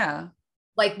 yeah.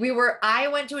 Like I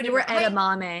went to a different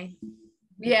edamame.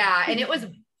 Yeah. And it was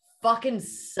fucking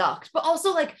sucked. But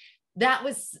also like that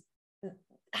was,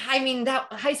 I mean,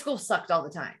 that high school sucked all the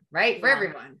time, right? For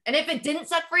everyone. And if it didn't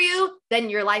suck for you, then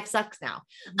your life sucks now.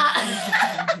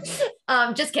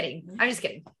 Just kidding. I'm just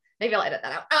kidding. Maybe I'll edit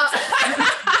that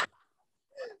out.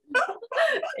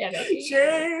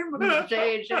 Shame.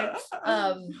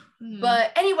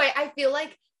 But anyway, I feel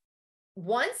like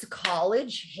once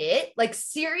college hit, like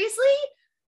seriously,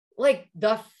 like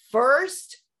the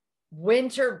first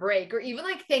winter break or even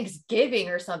like Thanksgiving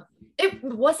or something. It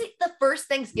wasn't the first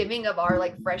Thanksgiving of our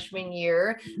like freshman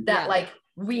year that like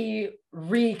we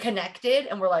reconnected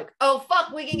and we're like, oh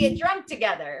fuck, we can get drunk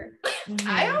together.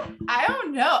 I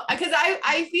don't know. Because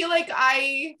I feel like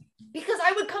because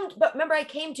I would come, but remember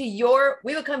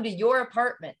we would come to your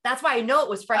apartment. That's why I know it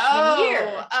was freshman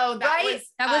year. Oh, that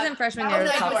wasn't freshman year.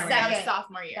 That was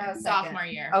sophomore year. Sophomore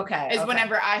year. Okay. Is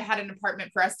whenever I had an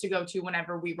apartment for us to go to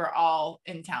whenever we were all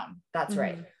in town. That's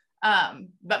right.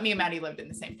 But me and Maddie lived in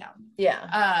the same town.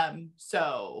 Yeah.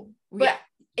 So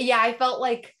yeah, I felt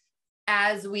like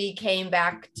as we came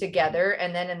back together,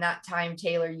 and then in that time,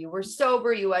 Taylor, you were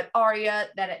sober, you had Aria,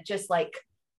 that it just like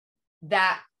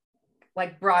that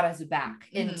like brought us back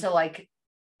into like,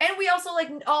 and we also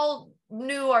like all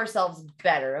knew ourselves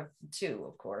better too,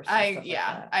 of course. I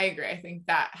agree. I think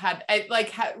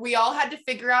that we all had to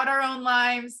figure out our own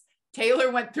lives. Taylor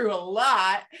went through a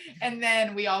lot, and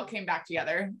then we all came back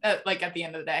together like at the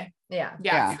end of the day.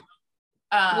 Yeah.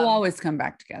 We'll always come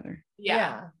back together.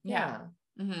 Yeah.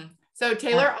 Mm-hmm. So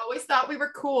Taylor always thought we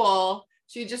were cool.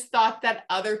 She just thought that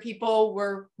other people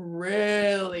were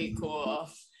really cool.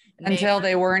 Until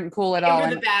they weren't cool at all. They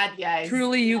were the bad guys.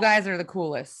 Truly, you guys are the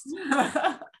coolest.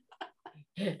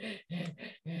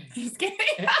 Just kidding.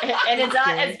 And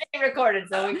it's being recorded,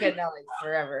 so we could like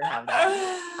forever have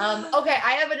that. Okay,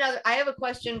 I have a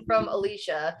question from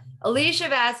Alicia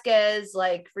Vasquez,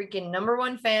 like freaking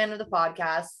 #1 fan of the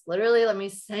podcast. Literally, let me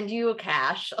send you a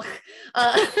cash.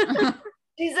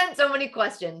 She sent so many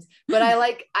questions, but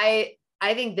I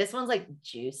think this one's like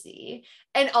juicy.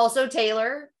 And also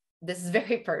Taylor, this is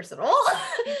very personal.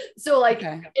 So like,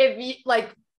 if you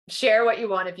like share what you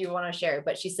want, if you want to share,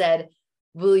 but she said,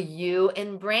 will you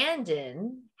and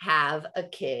Brandon have a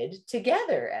kid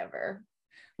together ever?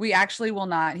 We actually will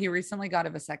not. He recently got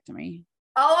a vasectomy.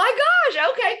 Oh my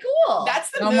gosh. Okay, cool. That's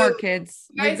the no move. more kids.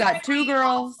 We've got 2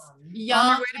 girls young on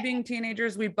their way to being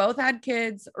teenagers. We both had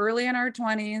kids early in our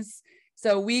 20s.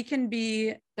 So we can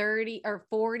be 30 or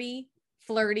 40,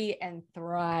 flirty and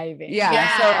thriving. Yeah.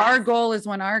 Yes. So our goal is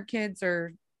when our kids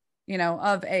are,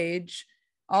 of age,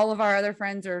 all of our other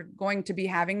friends are going to be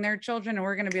having their children, and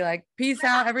we're going to be like, peace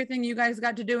out. Everything you guys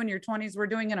got to do in your 20s, we're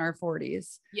doing in our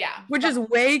 40s. Yeah. Which is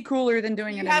way cooler than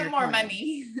doing it in your more 20s.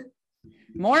 Money.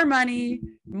 More money,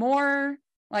 more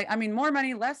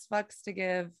money, less fucks to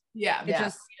give. Yeah.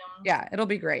 It'll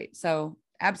be great. So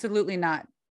absolutely not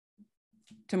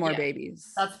to more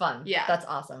babies. That's fun. Yeah. That's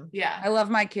awesome. Yeah. I love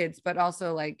my kids, but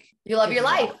also like you love your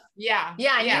life. Yeah.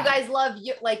 Yeah. And you guys love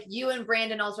you and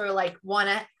Brandon also are like want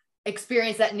to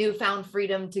experience that newfound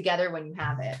freedom together when you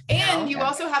have it. And you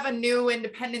also have a new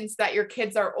independence that your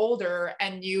kids are older,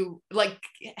 and you like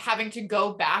having to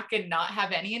go back and not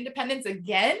have any independence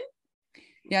again.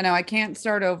 Yeah, no, I can't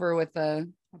start over with a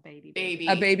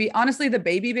baby. Honestly, the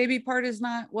baby part is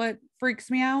not what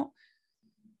freaks me out,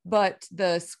 but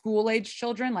the school age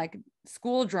children, like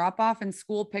school drop off and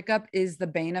school pickup, is the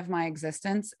bane of my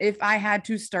existence. If I had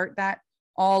to start that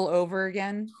all over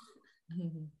again,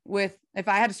 if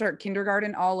I had to start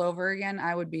kindergarten all over again,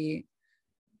 I would be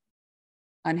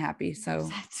unhappy. So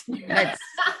let's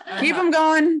keep them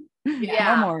going.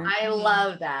 Yeah, no more. I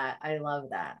love that.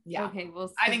 Yeah. Okay.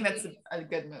 Well, I think that's a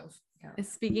good move.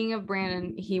 Speaking of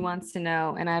Brandon, he wants to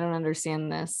know, and I don't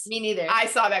understand this. Me neither. I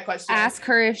saw that question. Ask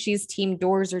her if she's team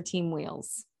doors or team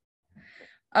wheels.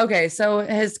 Okay, so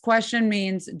his question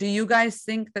means, do you guys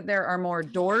think that there are more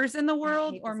doors in the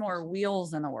world or more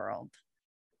wheels in the world?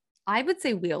 I would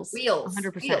say wheels.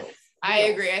 100%. I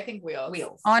agree. I think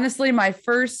wheels. Honestly, my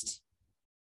first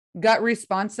gut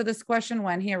response to this question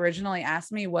when he originally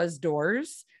asked me was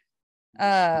doors.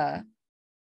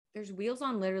 There's wheels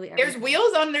on literally everything. There's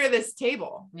wheels under this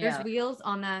table. There's wheels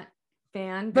on that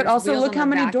fan. But also look how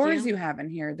many vacuum. doors you have in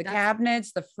here. The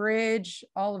cabinets, the fridge,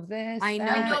 all of this. I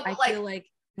know, but I feel like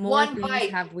more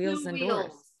things have wheels than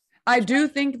doors. I do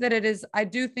think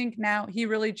now he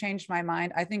really changed my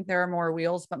mind. I think there are more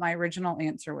wheels, but my original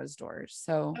answer was doors.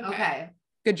 So okay.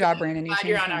 Good job, Brandon.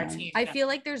 You're on our team. I feel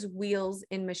like there's wheels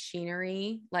in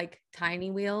machinery, like tiny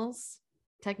wheels,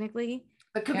 technically.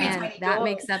 But could be and that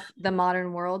makes up the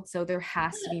modern world. So there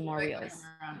has to be more wheels.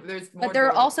 But there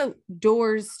are also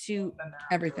doors to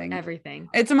everything.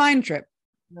 It's a mind trip.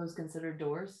 Those considered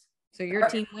doors. So your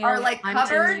team wheels are like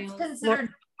cupboards considered doors?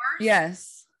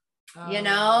 Yes. You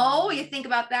know, you think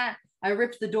about that. I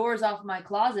ripped the doors off my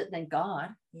closet, thank God.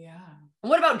 Yeah. And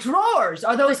what about drawers?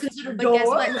 Are those considered doors? Guess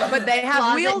what? But they have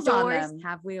Closet wheels on doors them.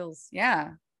 have wheels.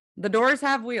 Yeah. The doors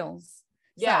have wheels.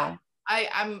 Yeah. So.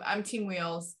 I'm team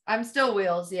Wheels. I'm still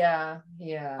Wheels. Yeah.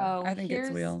 Oh, I think it's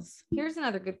Wheels. Here's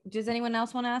another good. Does anyone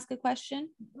else want to ask a question?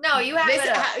 No, you have it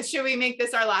up. Should we make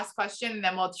this our last question and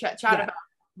then we'll chat about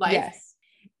life?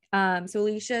 Yes. So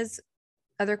Alicia's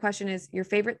other question is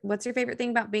what's your favorite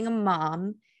thing about being a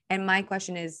mom? And my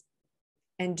question is,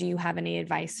 and do you have any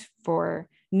advice for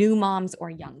new moms or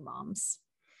young moms?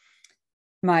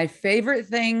 My favorite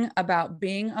thing about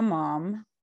being a mom,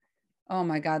 oh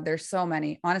my God, there's so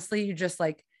many. Honestly, you just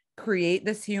like create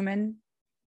this human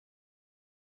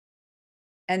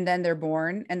and then they're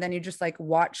born, and then you just like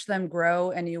watch them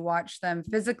grow, and you watch them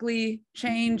physically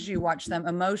change, you watch them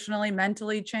emotionally,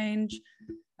 mentally change.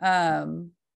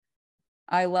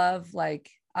 I love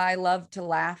to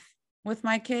laugh with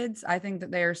my kids. I think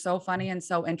that they are so funny and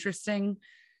so interesting.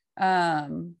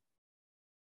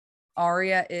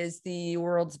 Aria is the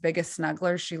world's biggest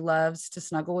snuggler. She loves to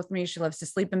snuggle with me. She loves to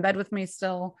sleep in bed with me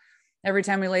still. Every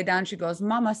time we lay down, she goes,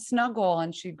 "Mama, snuggle."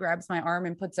 And she grabs my arm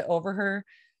and puts it over her.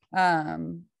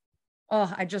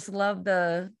 I just love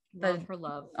her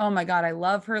love. Oh my God, I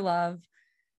love her love.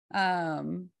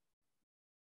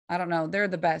 I don't know. They're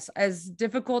the best. As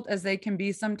difficult as they can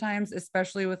be sometimes,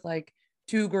 especially with like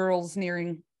two girls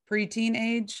nearing preteen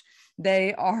age,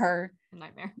 they are A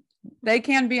nightmare. They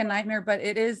can be a nightmare, but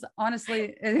it is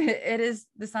honestly, it is,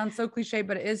 this sounds so cliche,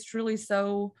 but it is truly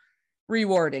so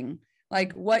rewarding.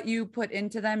 Like what you put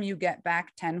into them, you get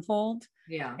back tenfold.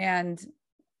 Yeah. And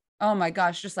oh my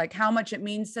gosh, just like how much it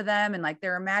means to them and like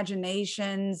their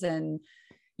imaginations. And,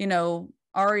 you know,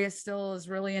 Aria still is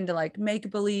really into like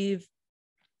make-believe,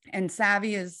 and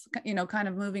Savvy is, you know, kind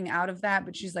of moving out of that,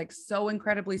 but she's like so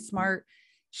incredibly smart.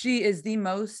 She is the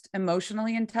most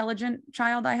emotionally intelligent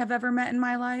child I have ever met in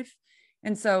my life.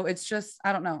 And so it's just,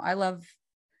 I don't know. I love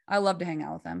to hang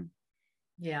out with them.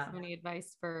 Yeah. Any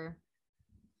advice for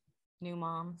new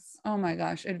moms? Oh my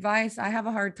gosh. Advice. I have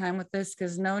a hard time with this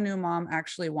because no new mom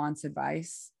actually wants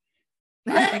advice.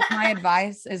 I think my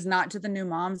advice is not to the new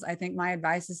moms. I think my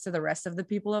advice is to the rest of the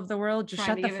people of the world. Just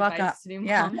shut the fuck up.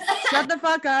 Yeah. Shut the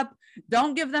fuck up.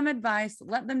 Don't give them advice.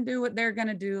 Let them do what they're going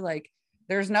to do. Like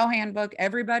there's no handbook.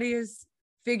 Everybody is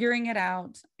figuring it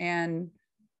out. And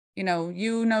you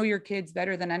know your kids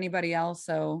better than anybody else.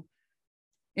 So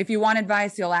if you want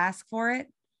advice, you'll ask for it.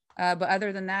 But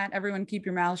other than that, everyone keep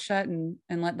your mouth shut and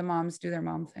let the moms do their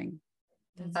mom thing.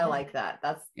 I like that.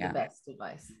 That's the best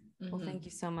advice. Well, thank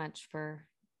you so much for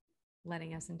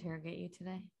letting us interrogate you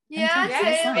today. Yeah, Taylor.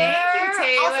 Taylor. Thank you,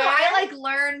 Taylor.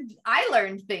 Also, I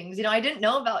learned things. You know, I didn't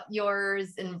know about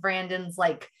yours and Brandon's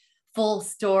like full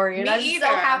story, and I'm so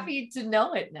happy to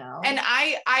know it now. And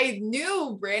I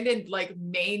knew Brandon like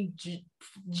made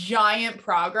giant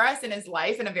progress in his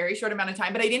life in a very short amount of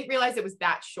time, but I didn't realize it was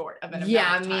that short of an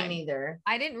amount of time. Me neither.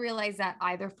 I didn't realize that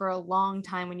either. For a long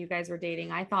time when you guys were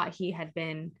dating, I thought he had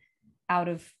been out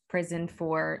of prison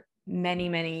for many,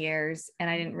 many years, and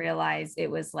I didn't realize it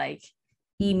was like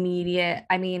immediate.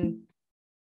 I mean,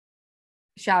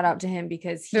 shout out to him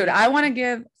because dude, I want to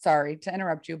give, sorry to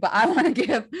interrupt you, but I want to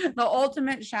give the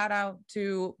ultimate shout out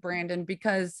to Brandon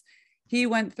because he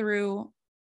went through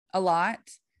a lot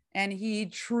and he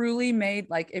truly made,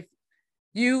 like, if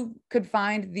you could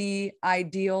find the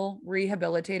ideal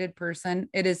rehabilitated person,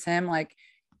 it is him. Like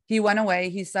he went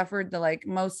away, he suffered the like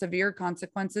most severe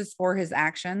consequences for his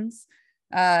actions.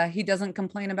 He doesn't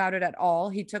complain about it at all.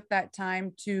 He took that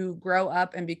time to grow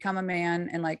up and become a man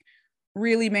and like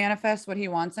really manifest what he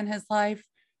wants in his life.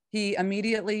 He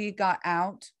immediately got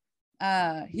out.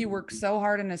 He worked so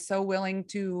hard and is so willing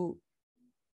to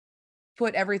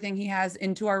put everything he has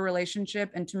into our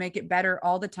relationship and to make it better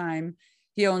all the time.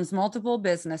 He owns multiple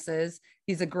businesses.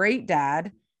 He's a great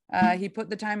dad. He put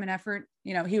the time and effort.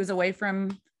 You know, he was away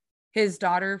from his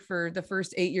daughter for the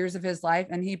first 8 years of his life,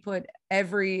 and he put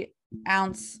every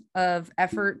ounce of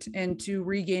effort into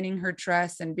regaining her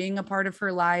trust and being a part of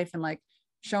her life and like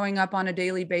showing up on a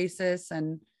daily basis.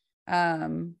 And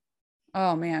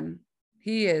oh man,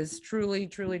 he is truly,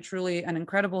 truly, truly an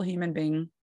incredible human being.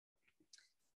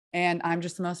 And I'm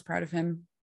just the most proud of him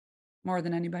more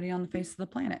than anybody on the face of the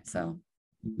planet. So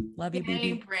love you,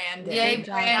 baby. Brandon. Yay,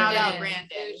 Brandon. Shout out,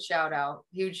 Brandon.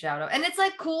 Huge shout out. And it's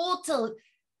like cool to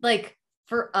like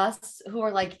for us who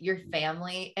are like your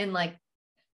family and like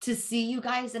to see you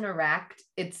guys interact.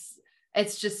 It's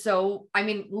just so, I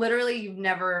mean, literally you've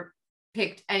never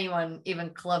picked anyone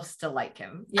even close to like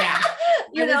him. Yeah.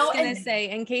 You I know, was gonna say,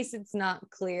 in case it's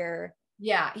not clear,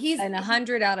 yeah, he's an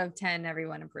 100 out of 10,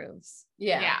 everyone approves.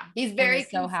 Yeah. He's very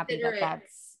so happy that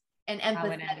that's and how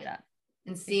it ended empathetic up.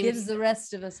 and It seems gives the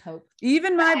rest of us hope.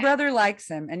 Even my brother likes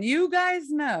him. And you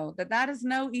guys know that that is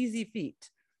no easy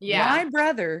feat. Yeah. My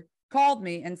brother called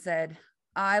me and said,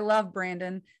 I love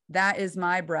Brandon. That is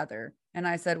my brother. And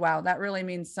I said, wow, that really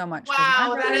means so much. 'Cause Wow,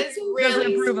 my that brother is really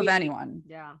doesn't approve of sweet. anyone.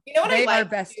 Yeah. You know what They I are like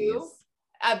besties. too?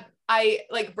 I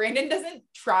like Brandon doesn't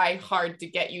try hard to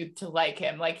get you to like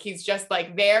him. Like he's just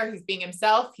like there. He's being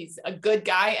himself. He's a good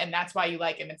guy, and that's why you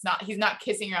like him. He's not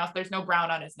kissing your ass. There's no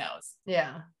brown on his nose.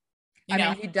 Yeah. You know? I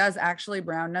mean, he does actually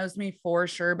brown nose me for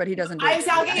sure, but he doesn't do it I'm to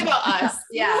talking you. about us.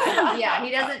 Yeah. Yeah.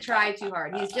 He doesn't try too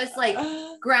hard. He's just like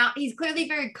he's clearly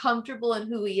very comfortable in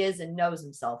who he is and knows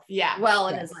himself Yeah. well,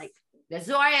 and Yes. is like, this is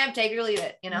who I am, take it or leave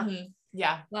it, you know? Mhm.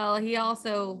 Yeah. Well, he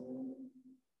also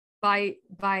by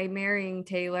marrying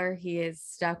Taylor, he is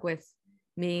stuck with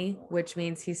me, which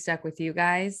means he's stuck with you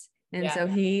guys. And Yeah. so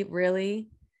he really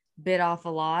bit off a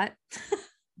lot.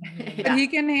 But he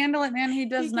can handle it, man. He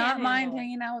does He not can mind handle it.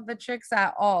 hanging out with the chicks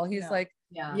at all. He's No. like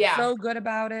Yeah. Yeah. so good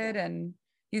about it. And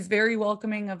he's very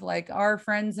welcoming of like our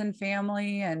friends and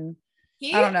family. And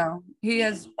He, I don't know. He he's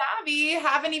has, savvy.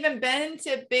 Haven't even been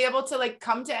to be able to like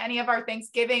come to any of our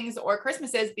Thanksgivings or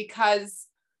Christmases because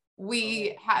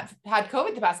we have had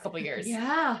COVID the past couple of years.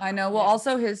 Yeah. I know. Well, Yeah.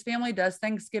 also his family does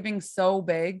Thanksgiving so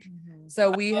big. So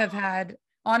we have had,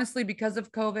 honestly, because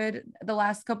of COVID, the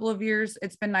last couple of years,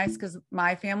 it's been nice because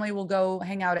my family will go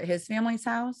hang out at his family's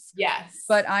house. Yes.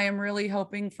 But I am really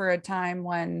hoping for a time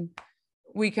when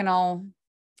we can all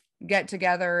get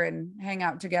together and hang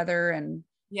out together. And,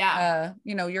 yeah.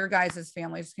 you know, your guys'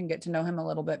 families can get to know him a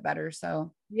little bit better.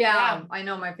 So Yeah. I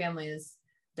know my family is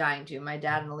dying to. My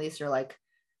dad and Elise are like,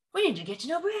 we need to get to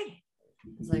know Brady.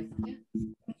 It's like,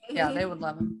 yeah, they would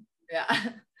love him.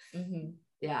 yeah. Mhm.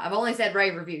 Yeah. I've only said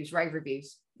rave reviews.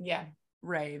 Yeah.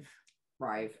 Rave.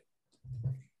 Rave.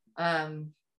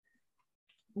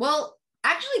 Well,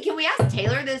 actually, can we ask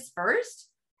Taylor this first?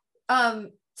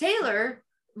 Taylor,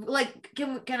 like,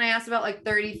 can I ask about like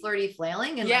 30 flirty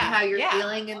flailing and like, Yeah, how you're yeah.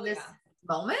 feeling in this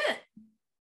moment?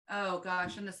 Oh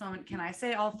gosh, in this moment, can I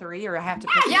say all three or I have to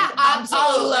pick Yeah, one?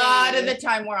 A lot of the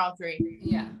time we're all three.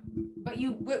 Yeah.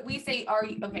 But we say, are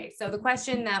you okay? So the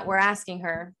question that we're asking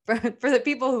her for the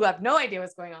people who have no idea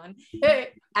what's going on,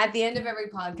 at the end of every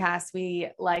podcast, we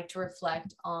like to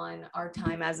reflect on our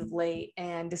time as of late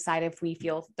and decide if we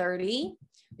feel 30,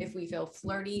 if we feel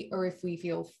flirty, or if we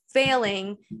feel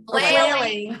failing. Or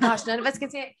flailing. Gosh, none of us can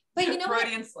say it. But you know what?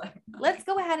 Freudian slip. Let's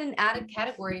go ahead and add a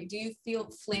category. Do you feel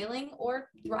flailing or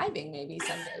thriving maybe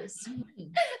some days?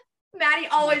 Maddie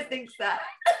always thinks that.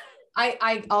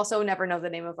 I also never know the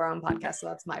name of our own podcast, so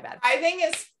that's my bad. I think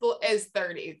is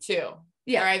 30 too.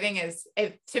 Yeah. Thriving is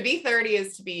if to be 30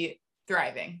 is to be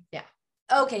thriving.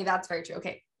 Okay, that's very true.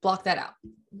 Okay, block that out.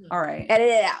 All right. Edit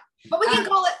it out. But we can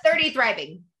call it 30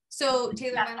 thriving. So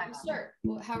Taylor, why don't you start?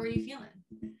 Well, how are you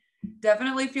feeling?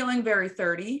 Definitely feeling very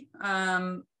 30.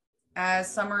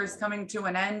 As summer is coming to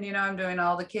an end, you know, I'm doing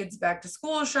all the kids back to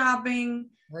school shopping,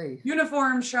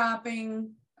 uniform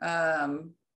shopping.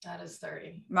 That is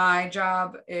 30. My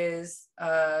job is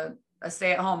a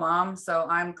stay-at-home mom, so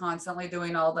I'm constantly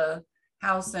doing all the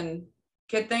house and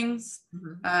kid things.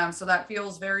 So that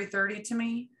feels very 30 to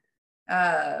me.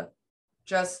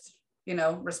 Just, you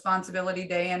know, responsibility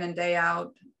day in and day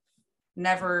out.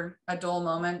 Never a dull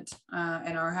moment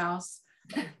in our house.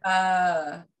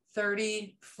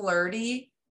 30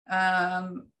 flirty.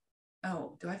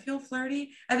 Oh, do I feel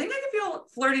flirty? I think I can feel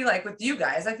flirty like with you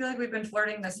guys. I feel like we've been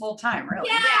flirting this whole time, really.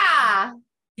 Yeah.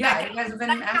 Yeah, you guys have been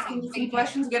asking me some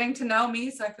questions, getting to know me.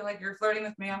 So I feel like you're flirting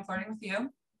with me. I'm flirting with you.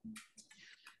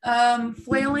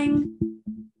 Flailing.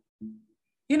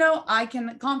 You know, I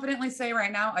can confidently say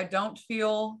right now, I don't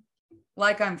feel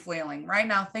like I'm flailing. Right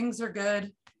now, things are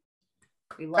good.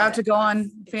 About to go on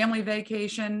family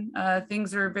vacation.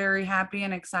 Things are very happy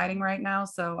and exciting right now.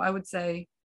 So I would say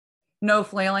no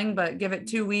flailing, but give it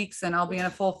 2 weeks and I'll be in a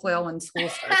full flail when school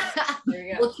starts.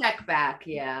 We'll check back.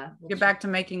 Yeah. Get back to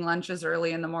making lunches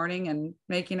early in the morning and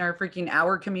making our freaking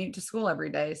hour commute to school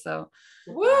every day. So,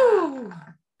 Woo!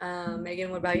 Megan,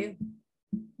 what about you?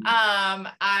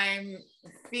 I'm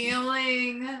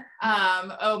feeling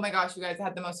oh my gosh, you guys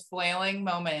had the most flailing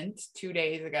moment 2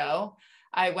 days ago.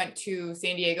 I went to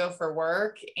San Diego for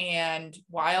work, and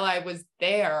while I was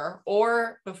there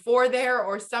or before there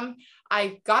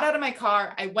I got out of my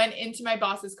car, I went into my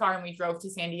boss's car and we drove to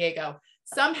San Diego.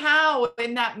 Somehow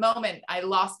in that moment, I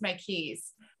lost my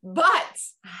keys, but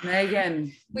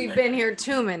Megan, We've been here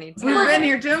too many times. we've been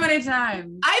here too many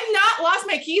times. I've not lost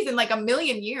my keys in like a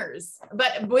million years,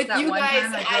 but with That you one guys,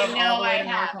 time I drove know all the way I to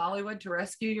North have. Hollywood to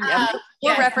rescue your For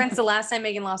Yes. reference, the last time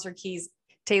Megan lost her keys,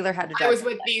 Taylor had to I drive. was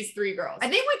with these three girls. I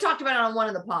think we talked about it on one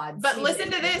of the pods. But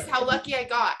listen to this, how lucky I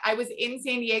got. I was in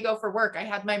San Diego for work. I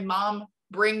had my mom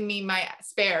bring me my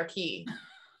spare key.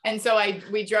 And so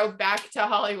we drove back to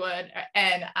Hollywood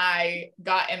and I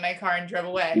got in my car and drove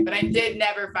away, but I did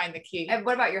never find the key. And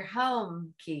what about your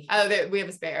home key? Oh, we have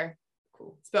a spare.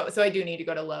 Cool. So I do need to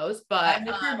go to Lowe's, but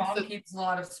your mom keeps a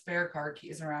lot of spare car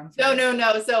keys around. No.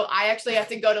 So I actually have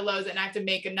to go to Lowe's and I have to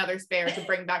make another spare to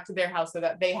bring back to their house so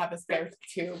that they have a spare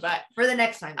too. But for the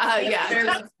next time.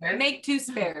 Yeah. Make 2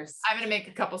 spares. I'm going to make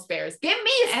a couple spares. Give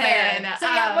me a spare. And, so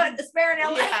yeah, what a spare in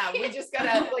LA. Yeah, we just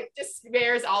gotta just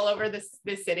spares all over this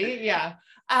city. Yeah.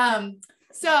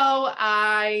 So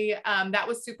I that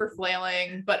was super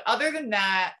flailing, but other than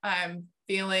that, I've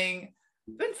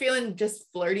been feeling just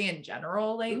flirty in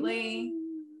general lately.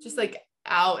 Just like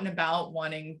out and about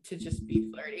wanting to just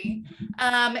be flirty.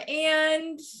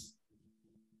 And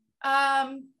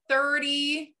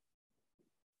 30,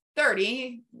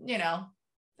 you know,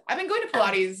 I've been going to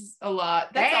Pilates a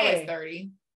lot. That's always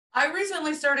 30. I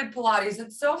recently started Pilates.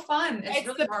 It's so fun. It's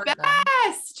really the hard,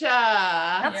 best.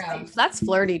 That's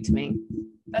flirty to me.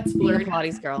 That's Being a flirty.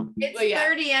 Pilates girl. It's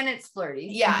 30 and it's flirty.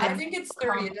 Yeah. I think it's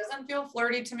 30. It doesn't feel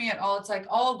flirty to me at all. It's like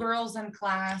all girls in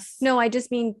class. No, I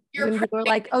just mean You're when people are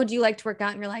like, oh, do you like to work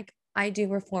out? And you're like, I do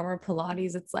reformer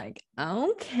Pilates. It's like,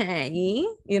 okay,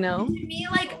 you know? To me,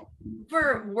 like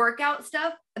for workout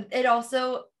stuff, it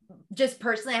also just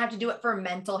personally, I have to do it for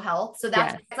mental health. So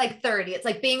that's it's like 30. It's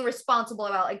like being responsible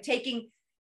about like taking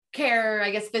care,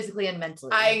 I guess, physically and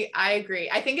mentally. I agree.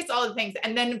 I think it's all the things.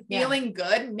 And then feeling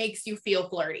good makes you feel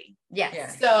flirty. Yes. Yeah.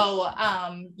 So,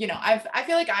 you know, I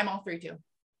feel like I'm all three too.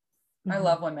 I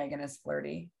love when Megan is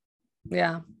flirty.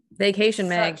 Yeah. Vacation,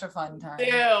 Meg. Such a fun time.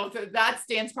 Ew, that's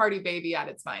dance party baby at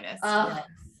its finest.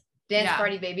 Dance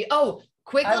party baby. Oh,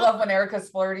 quick. I love when Erica's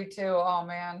flirty too. Oh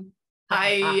man.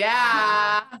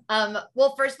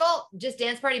 Well, first of all, just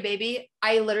dance party baby.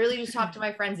 I literally just talked to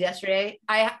my friends yesterday.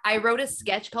 I wrote a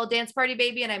sketch called Dance Party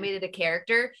Baby and I made it a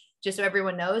character just so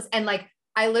everyone knows. And like,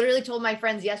 I literally told my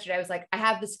friends yesterday, I was like, I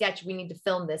have the sketch. We need to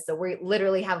film this. So we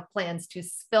literally have plans to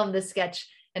film this sketch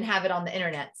and have it on the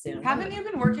internet soon. Haven't you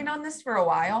been working on this for a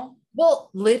while?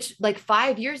 Well, like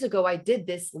 5 years ago, I did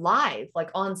this live, like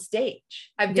on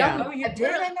stage. I've done. Oh, you I've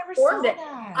did? I never saw it.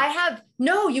 that. I have.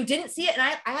 No, you didn't see it,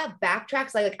 and I have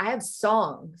backtracks. Like I have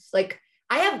songs. Like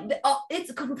I have.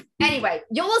 It's anyway.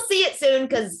 You will see it soon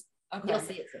because you'll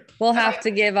see it soon. We'll have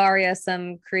to give Aria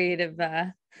some creative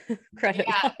credit.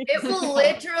 Yeah, it will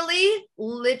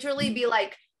literally be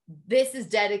like, this is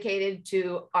dedicated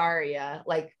to Aria.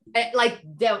 Like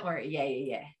don't worry.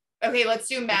 Yeah. Okay, let's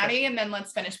do Maddie and then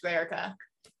let's finish with Erica.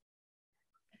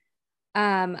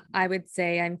 I would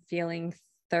say I'm feeling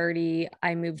 30.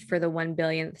 I moved for the 1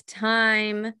 billionth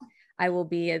time. I will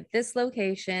be at this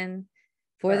location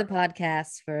for the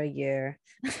podcast for a year.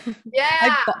 Yeah.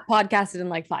 I've podcasted in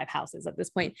like 5 houses at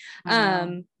this point.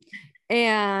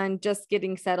 And just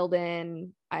getting settled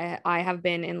in. I have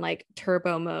been in like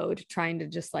turbo mode, trying to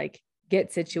just like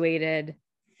get situated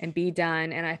and be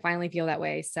done. And I finally feel that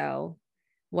way. So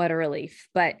what a relief.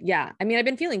 But yeah, I mean, I've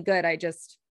been feeling good. I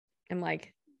just am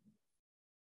like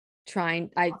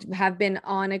I have been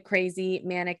on a crazy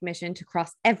manic mission to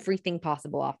cross everything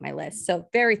possible off my list. So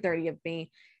very 30 of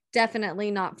me.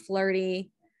 Definitely not flirty.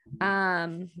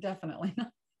 Definitely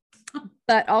not.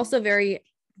 But also very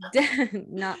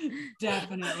not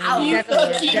definitely not flirty.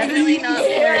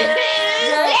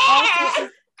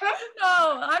 Also,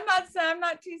 no, I'm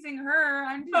not teasing her.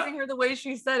 I'm teasing her the way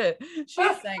she said it.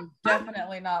 She's saying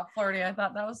definitely not flirty. I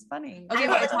thought that was funny. Okay,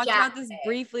 well, I talked about this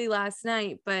briefly last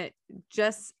night, but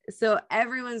just so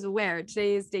everyone's aware,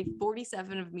 today is day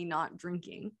 47 of me not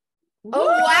drinking. Oh,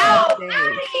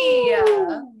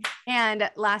 wow.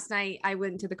 And last night I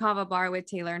went to the Kava bar with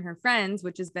Taylor and her friends,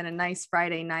 which has been a nice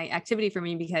Friday night activity for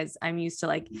me because I'm used to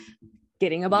like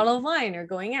getting a bottle of wine or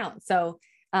going out. So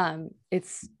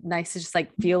it's nice to just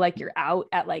like feel like you're out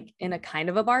at like in a kind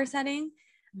of a bar setting.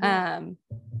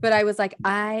 But I was like,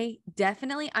 I'm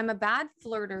a bad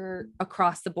flirter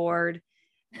across the board,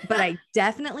 but I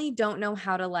definitely don't know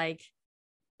how to like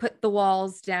put the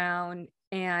walls down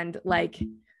and like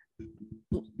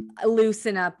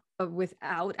loosen up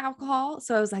without alcohol.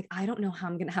 So I was like, I don't know how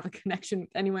I'm going to have a connection with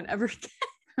anyone ever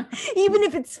again. Even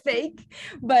if it's fake,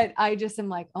 but I just am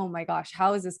like, oh my gosh,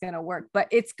 how is this going to work? But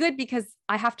it's good because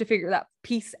I have to figure that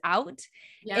piece out.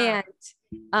 And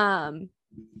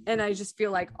I just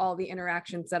feel like all the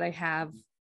interactions that I have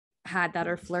had that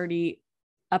are flirty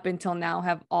up until now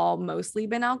have all mostly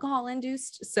been alcohol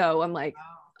induced. So I'm like,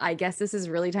 I guess this is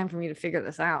really time for me to figure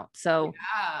this out. So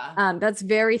that's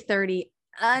very 30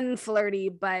 unflirty,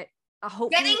 but we're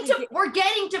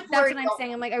getting to flirty. That's what I'm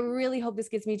saying. I'm like, I really hope this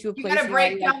gets me to a place where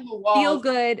break down the walls. Feel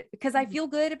good, because I feel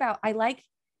good about I like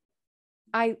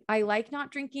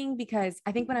not drinking because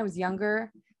I think when I was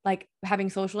younger, like having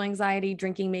social anxiety,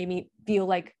 drinking made me feel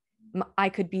like I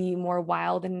could be more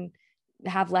wild and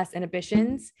have less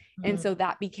inhibitions. And so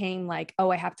that became like,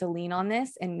 oh, I have to lean on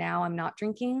this. And now I'm not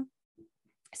drinking.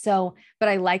 So, but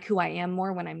I like who I am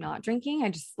more when I'm not drinking. I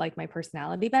just like my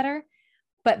personality better.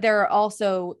 But there are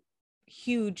also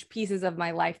huge pieces of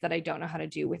my life that I don't know how to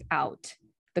do without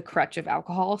the crutch of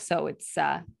alcohol. So it's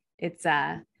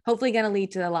hopefully going to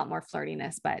lead to a lot more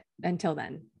flirtiness, but until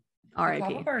then, The RIP.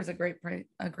 Kava bar is a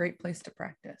great place to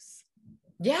practice.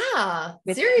 Yeah,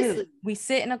 With seriously. who? We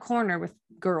sit in a corner with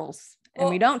girls and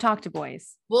we don't talk to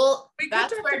boys. Well, We could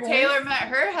That's talk where to boys. Taylor met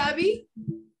her hubby.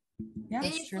 Yeah, And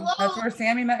That's you true. flow. that's where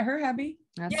Sammy met her hubby.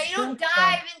 That's Yeah, you true. don't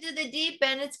dive into the deep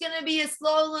end. It's gonna be a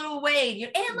slow little wave.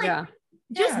 And like Yeah.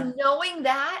 just Yeah. knowing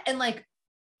that, and like,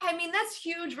 I mean, that's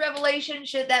huge revelation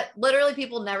shit that literally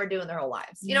people never do in their whole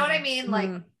lives. You know what I mean? Like,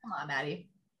 Mhm. come on, Maddie.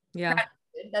 Yeah.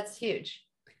 That's huge.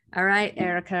 All right,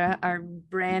 Erica, our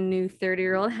brand new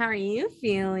 30-year-old. How are you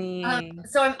feeling?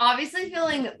 So I'm obviously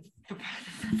feeling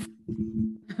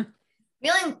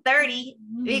 30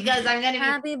 because I'm gonna be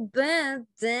Happy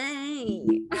birthday.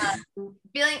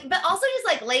 feeling, but also just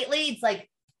like lately, it's like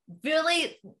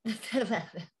really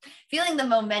feeling the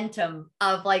momentum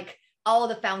of like all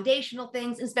the foundational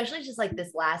things, especially just like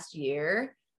this last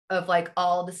year of like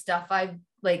all the stuff I've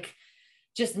like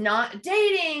just not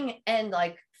dating and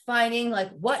like finding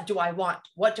like what do I want,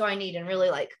 what do I need, and really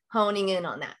like honing in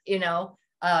on that, you know.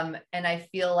 And I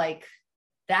feel like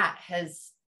that has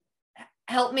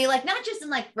helped me, like not just in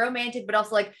like romantic, but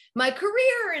also like my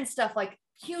career and stuff, like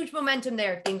huge momentum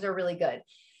there. Things are really good.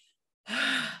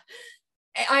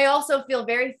 I also feel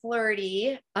very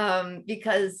flirty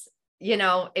because, you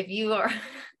know, if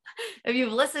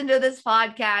you've listened to this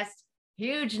podcast,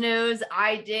 huge news,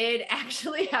 I did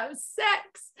actually have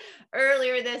sex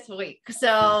earlier this week.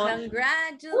 So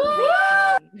Congratulations.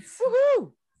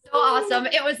 woo-hoo! So awesome.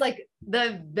 It was like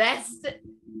the best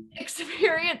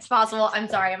experience possible. I'm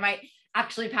sorry, I might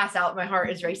actually pass out. My heart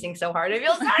is racing so hard. I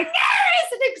feel so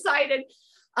nervous and excited.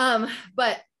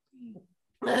 But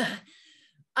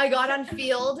I got on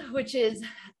Field, which is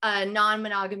a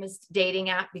non-monogamous dating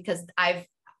app, because I've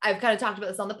kind of talked about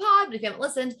this on the pod, but if you haven't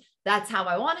listened, that's how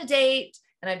I want to date.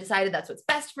 And I've decided that's what's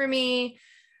best for me.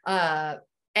 And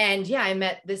yeah, I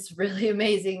met this really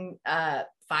amazing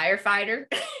firefighter.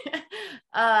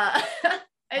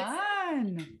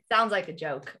 Fun. Sounds like a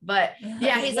joke, but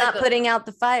yeah, He's he's not like putting out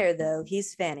the fire though.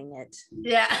 He's fanning it.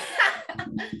 yeah.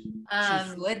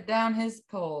 She slid down his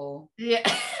pole. Yeah.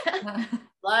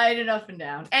 Sliding up and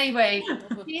down. Anyway,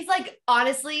 he's like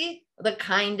honestly the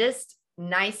kindest,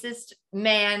 nicest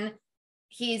man.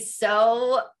 He's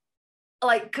so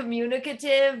like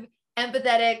communicative,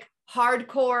 empathetic,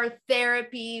 hardcore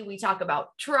therapy. We talk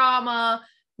about trauma.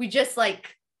 We just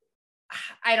like,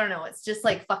 I don't know. It's just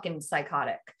like fucking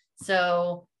psychotic.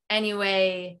 So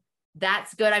anyway,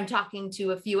 that's good. I'm talking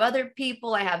to a few other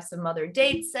people. I have some other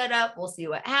dates set up. We'll see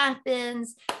what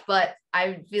happens, but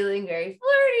I'm feeling very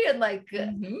flirty and like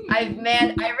I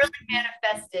really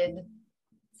manifested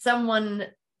someone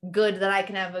good that I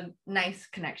can have a nice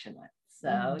connection with.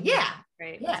 So yeah.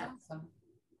 Great. Yeah. Awesome.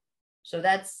 So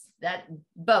that's that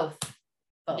both.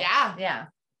 Yeah. Yeah.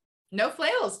 No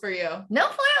flails for you. No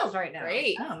flails right now.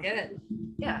 Great. Good.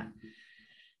 Yeah.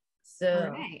 So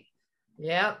All right.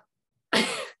 yep.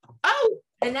 Oh,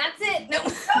 And that's it. No.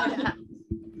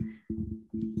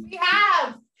 we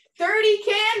have 30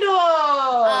 candles.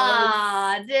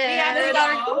 Ah, dude. We have We it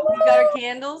got all. our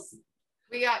candles.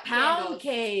 We got Pound candles.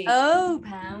 cake. Oh,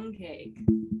 pound cake.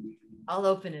 I'll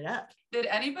open it up. Did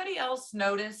anybody else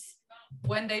notice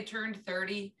when they turned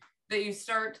 30 that you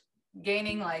start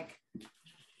gaining like,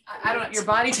 I don't know, your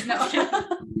body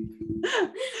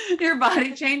your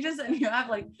body changes and you have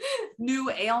like new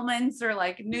ailments or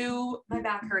like new My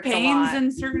back hurts a pains lot.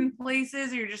 in certain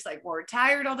places. You're just like more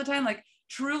tired all the time. Like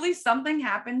truly something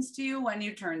happens to you when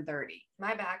you turn 30.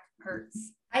 My back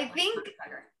hurts. I think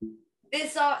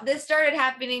this started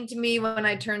happening to me when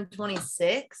I turned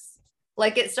 26.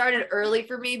 Like it started early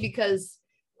for me because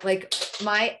like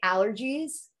my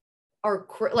allergies are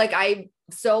like I'm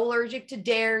so allergic to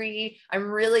dairy. I'm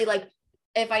really like,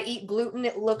 if I eat gluten,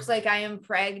 it looks like I am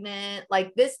pregnant.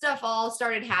 Like this stuff all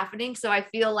started happening. So I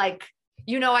feel like,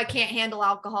 you know, I can't handle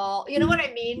alcohol. You know what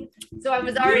I mean? So I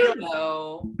was already like,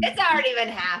 No. it's already been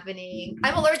happening.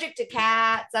 I'm allergic to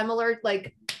cats. I'm allergic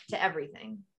like to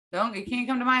everything. You can't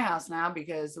come to my house now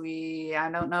because I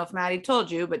don't know if Maddie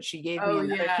told you, but she gave me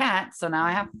another cat. So now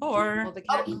I have 4. Well, the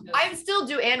cat I still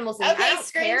do animal things. Okay,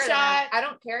 I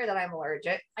don't care that I'm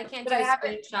allergic. I can't but do I a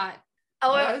haven't- screenshot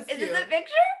Oh, That was is this a cute.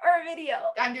 picture or a video?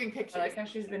 I'm doing I pictures. like how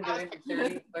she's been doing the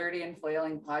 30, flirty, and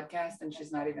flailing podcast, and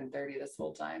she's not even 30 this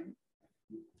whole time.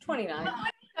 29.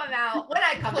 Come out when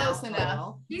I come Close out.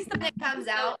 enough. He's the When it comes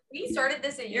out. We started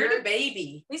this a You're year. the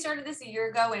baby. We started this a year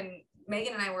ago, and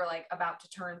Megan and I were like about to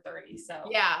turn 30. So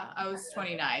Yeah, I was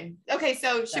 29. Okay,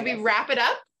 so should we Okay. wrap it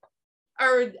up?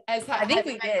 Or as I think has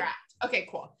we it been did. wrapped? Okay,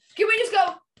 cool. Can we just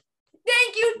go?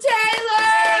 Thank you, Taylor.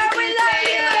 Thank We you, love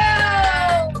Taylor. you.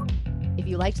 If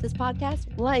you liked this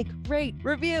podcast, like, rate,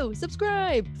 review,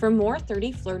 subscribe. for more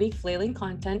 30 Flirty Flailing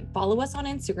content, follow us on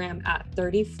Instagram at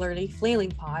 30 Flirty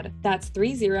Flailing Pod. That's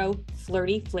 30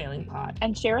 Flirty Flailing Pod.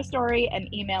 And share a story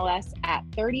and email us at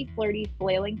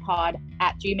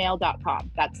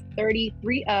 30flirtyflailingpod@gmail.com. That's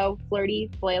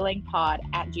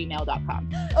 30flirtyflailingpod@gmail.com.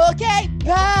 Okay,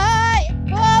 bye.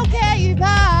 Okay,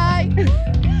 bye.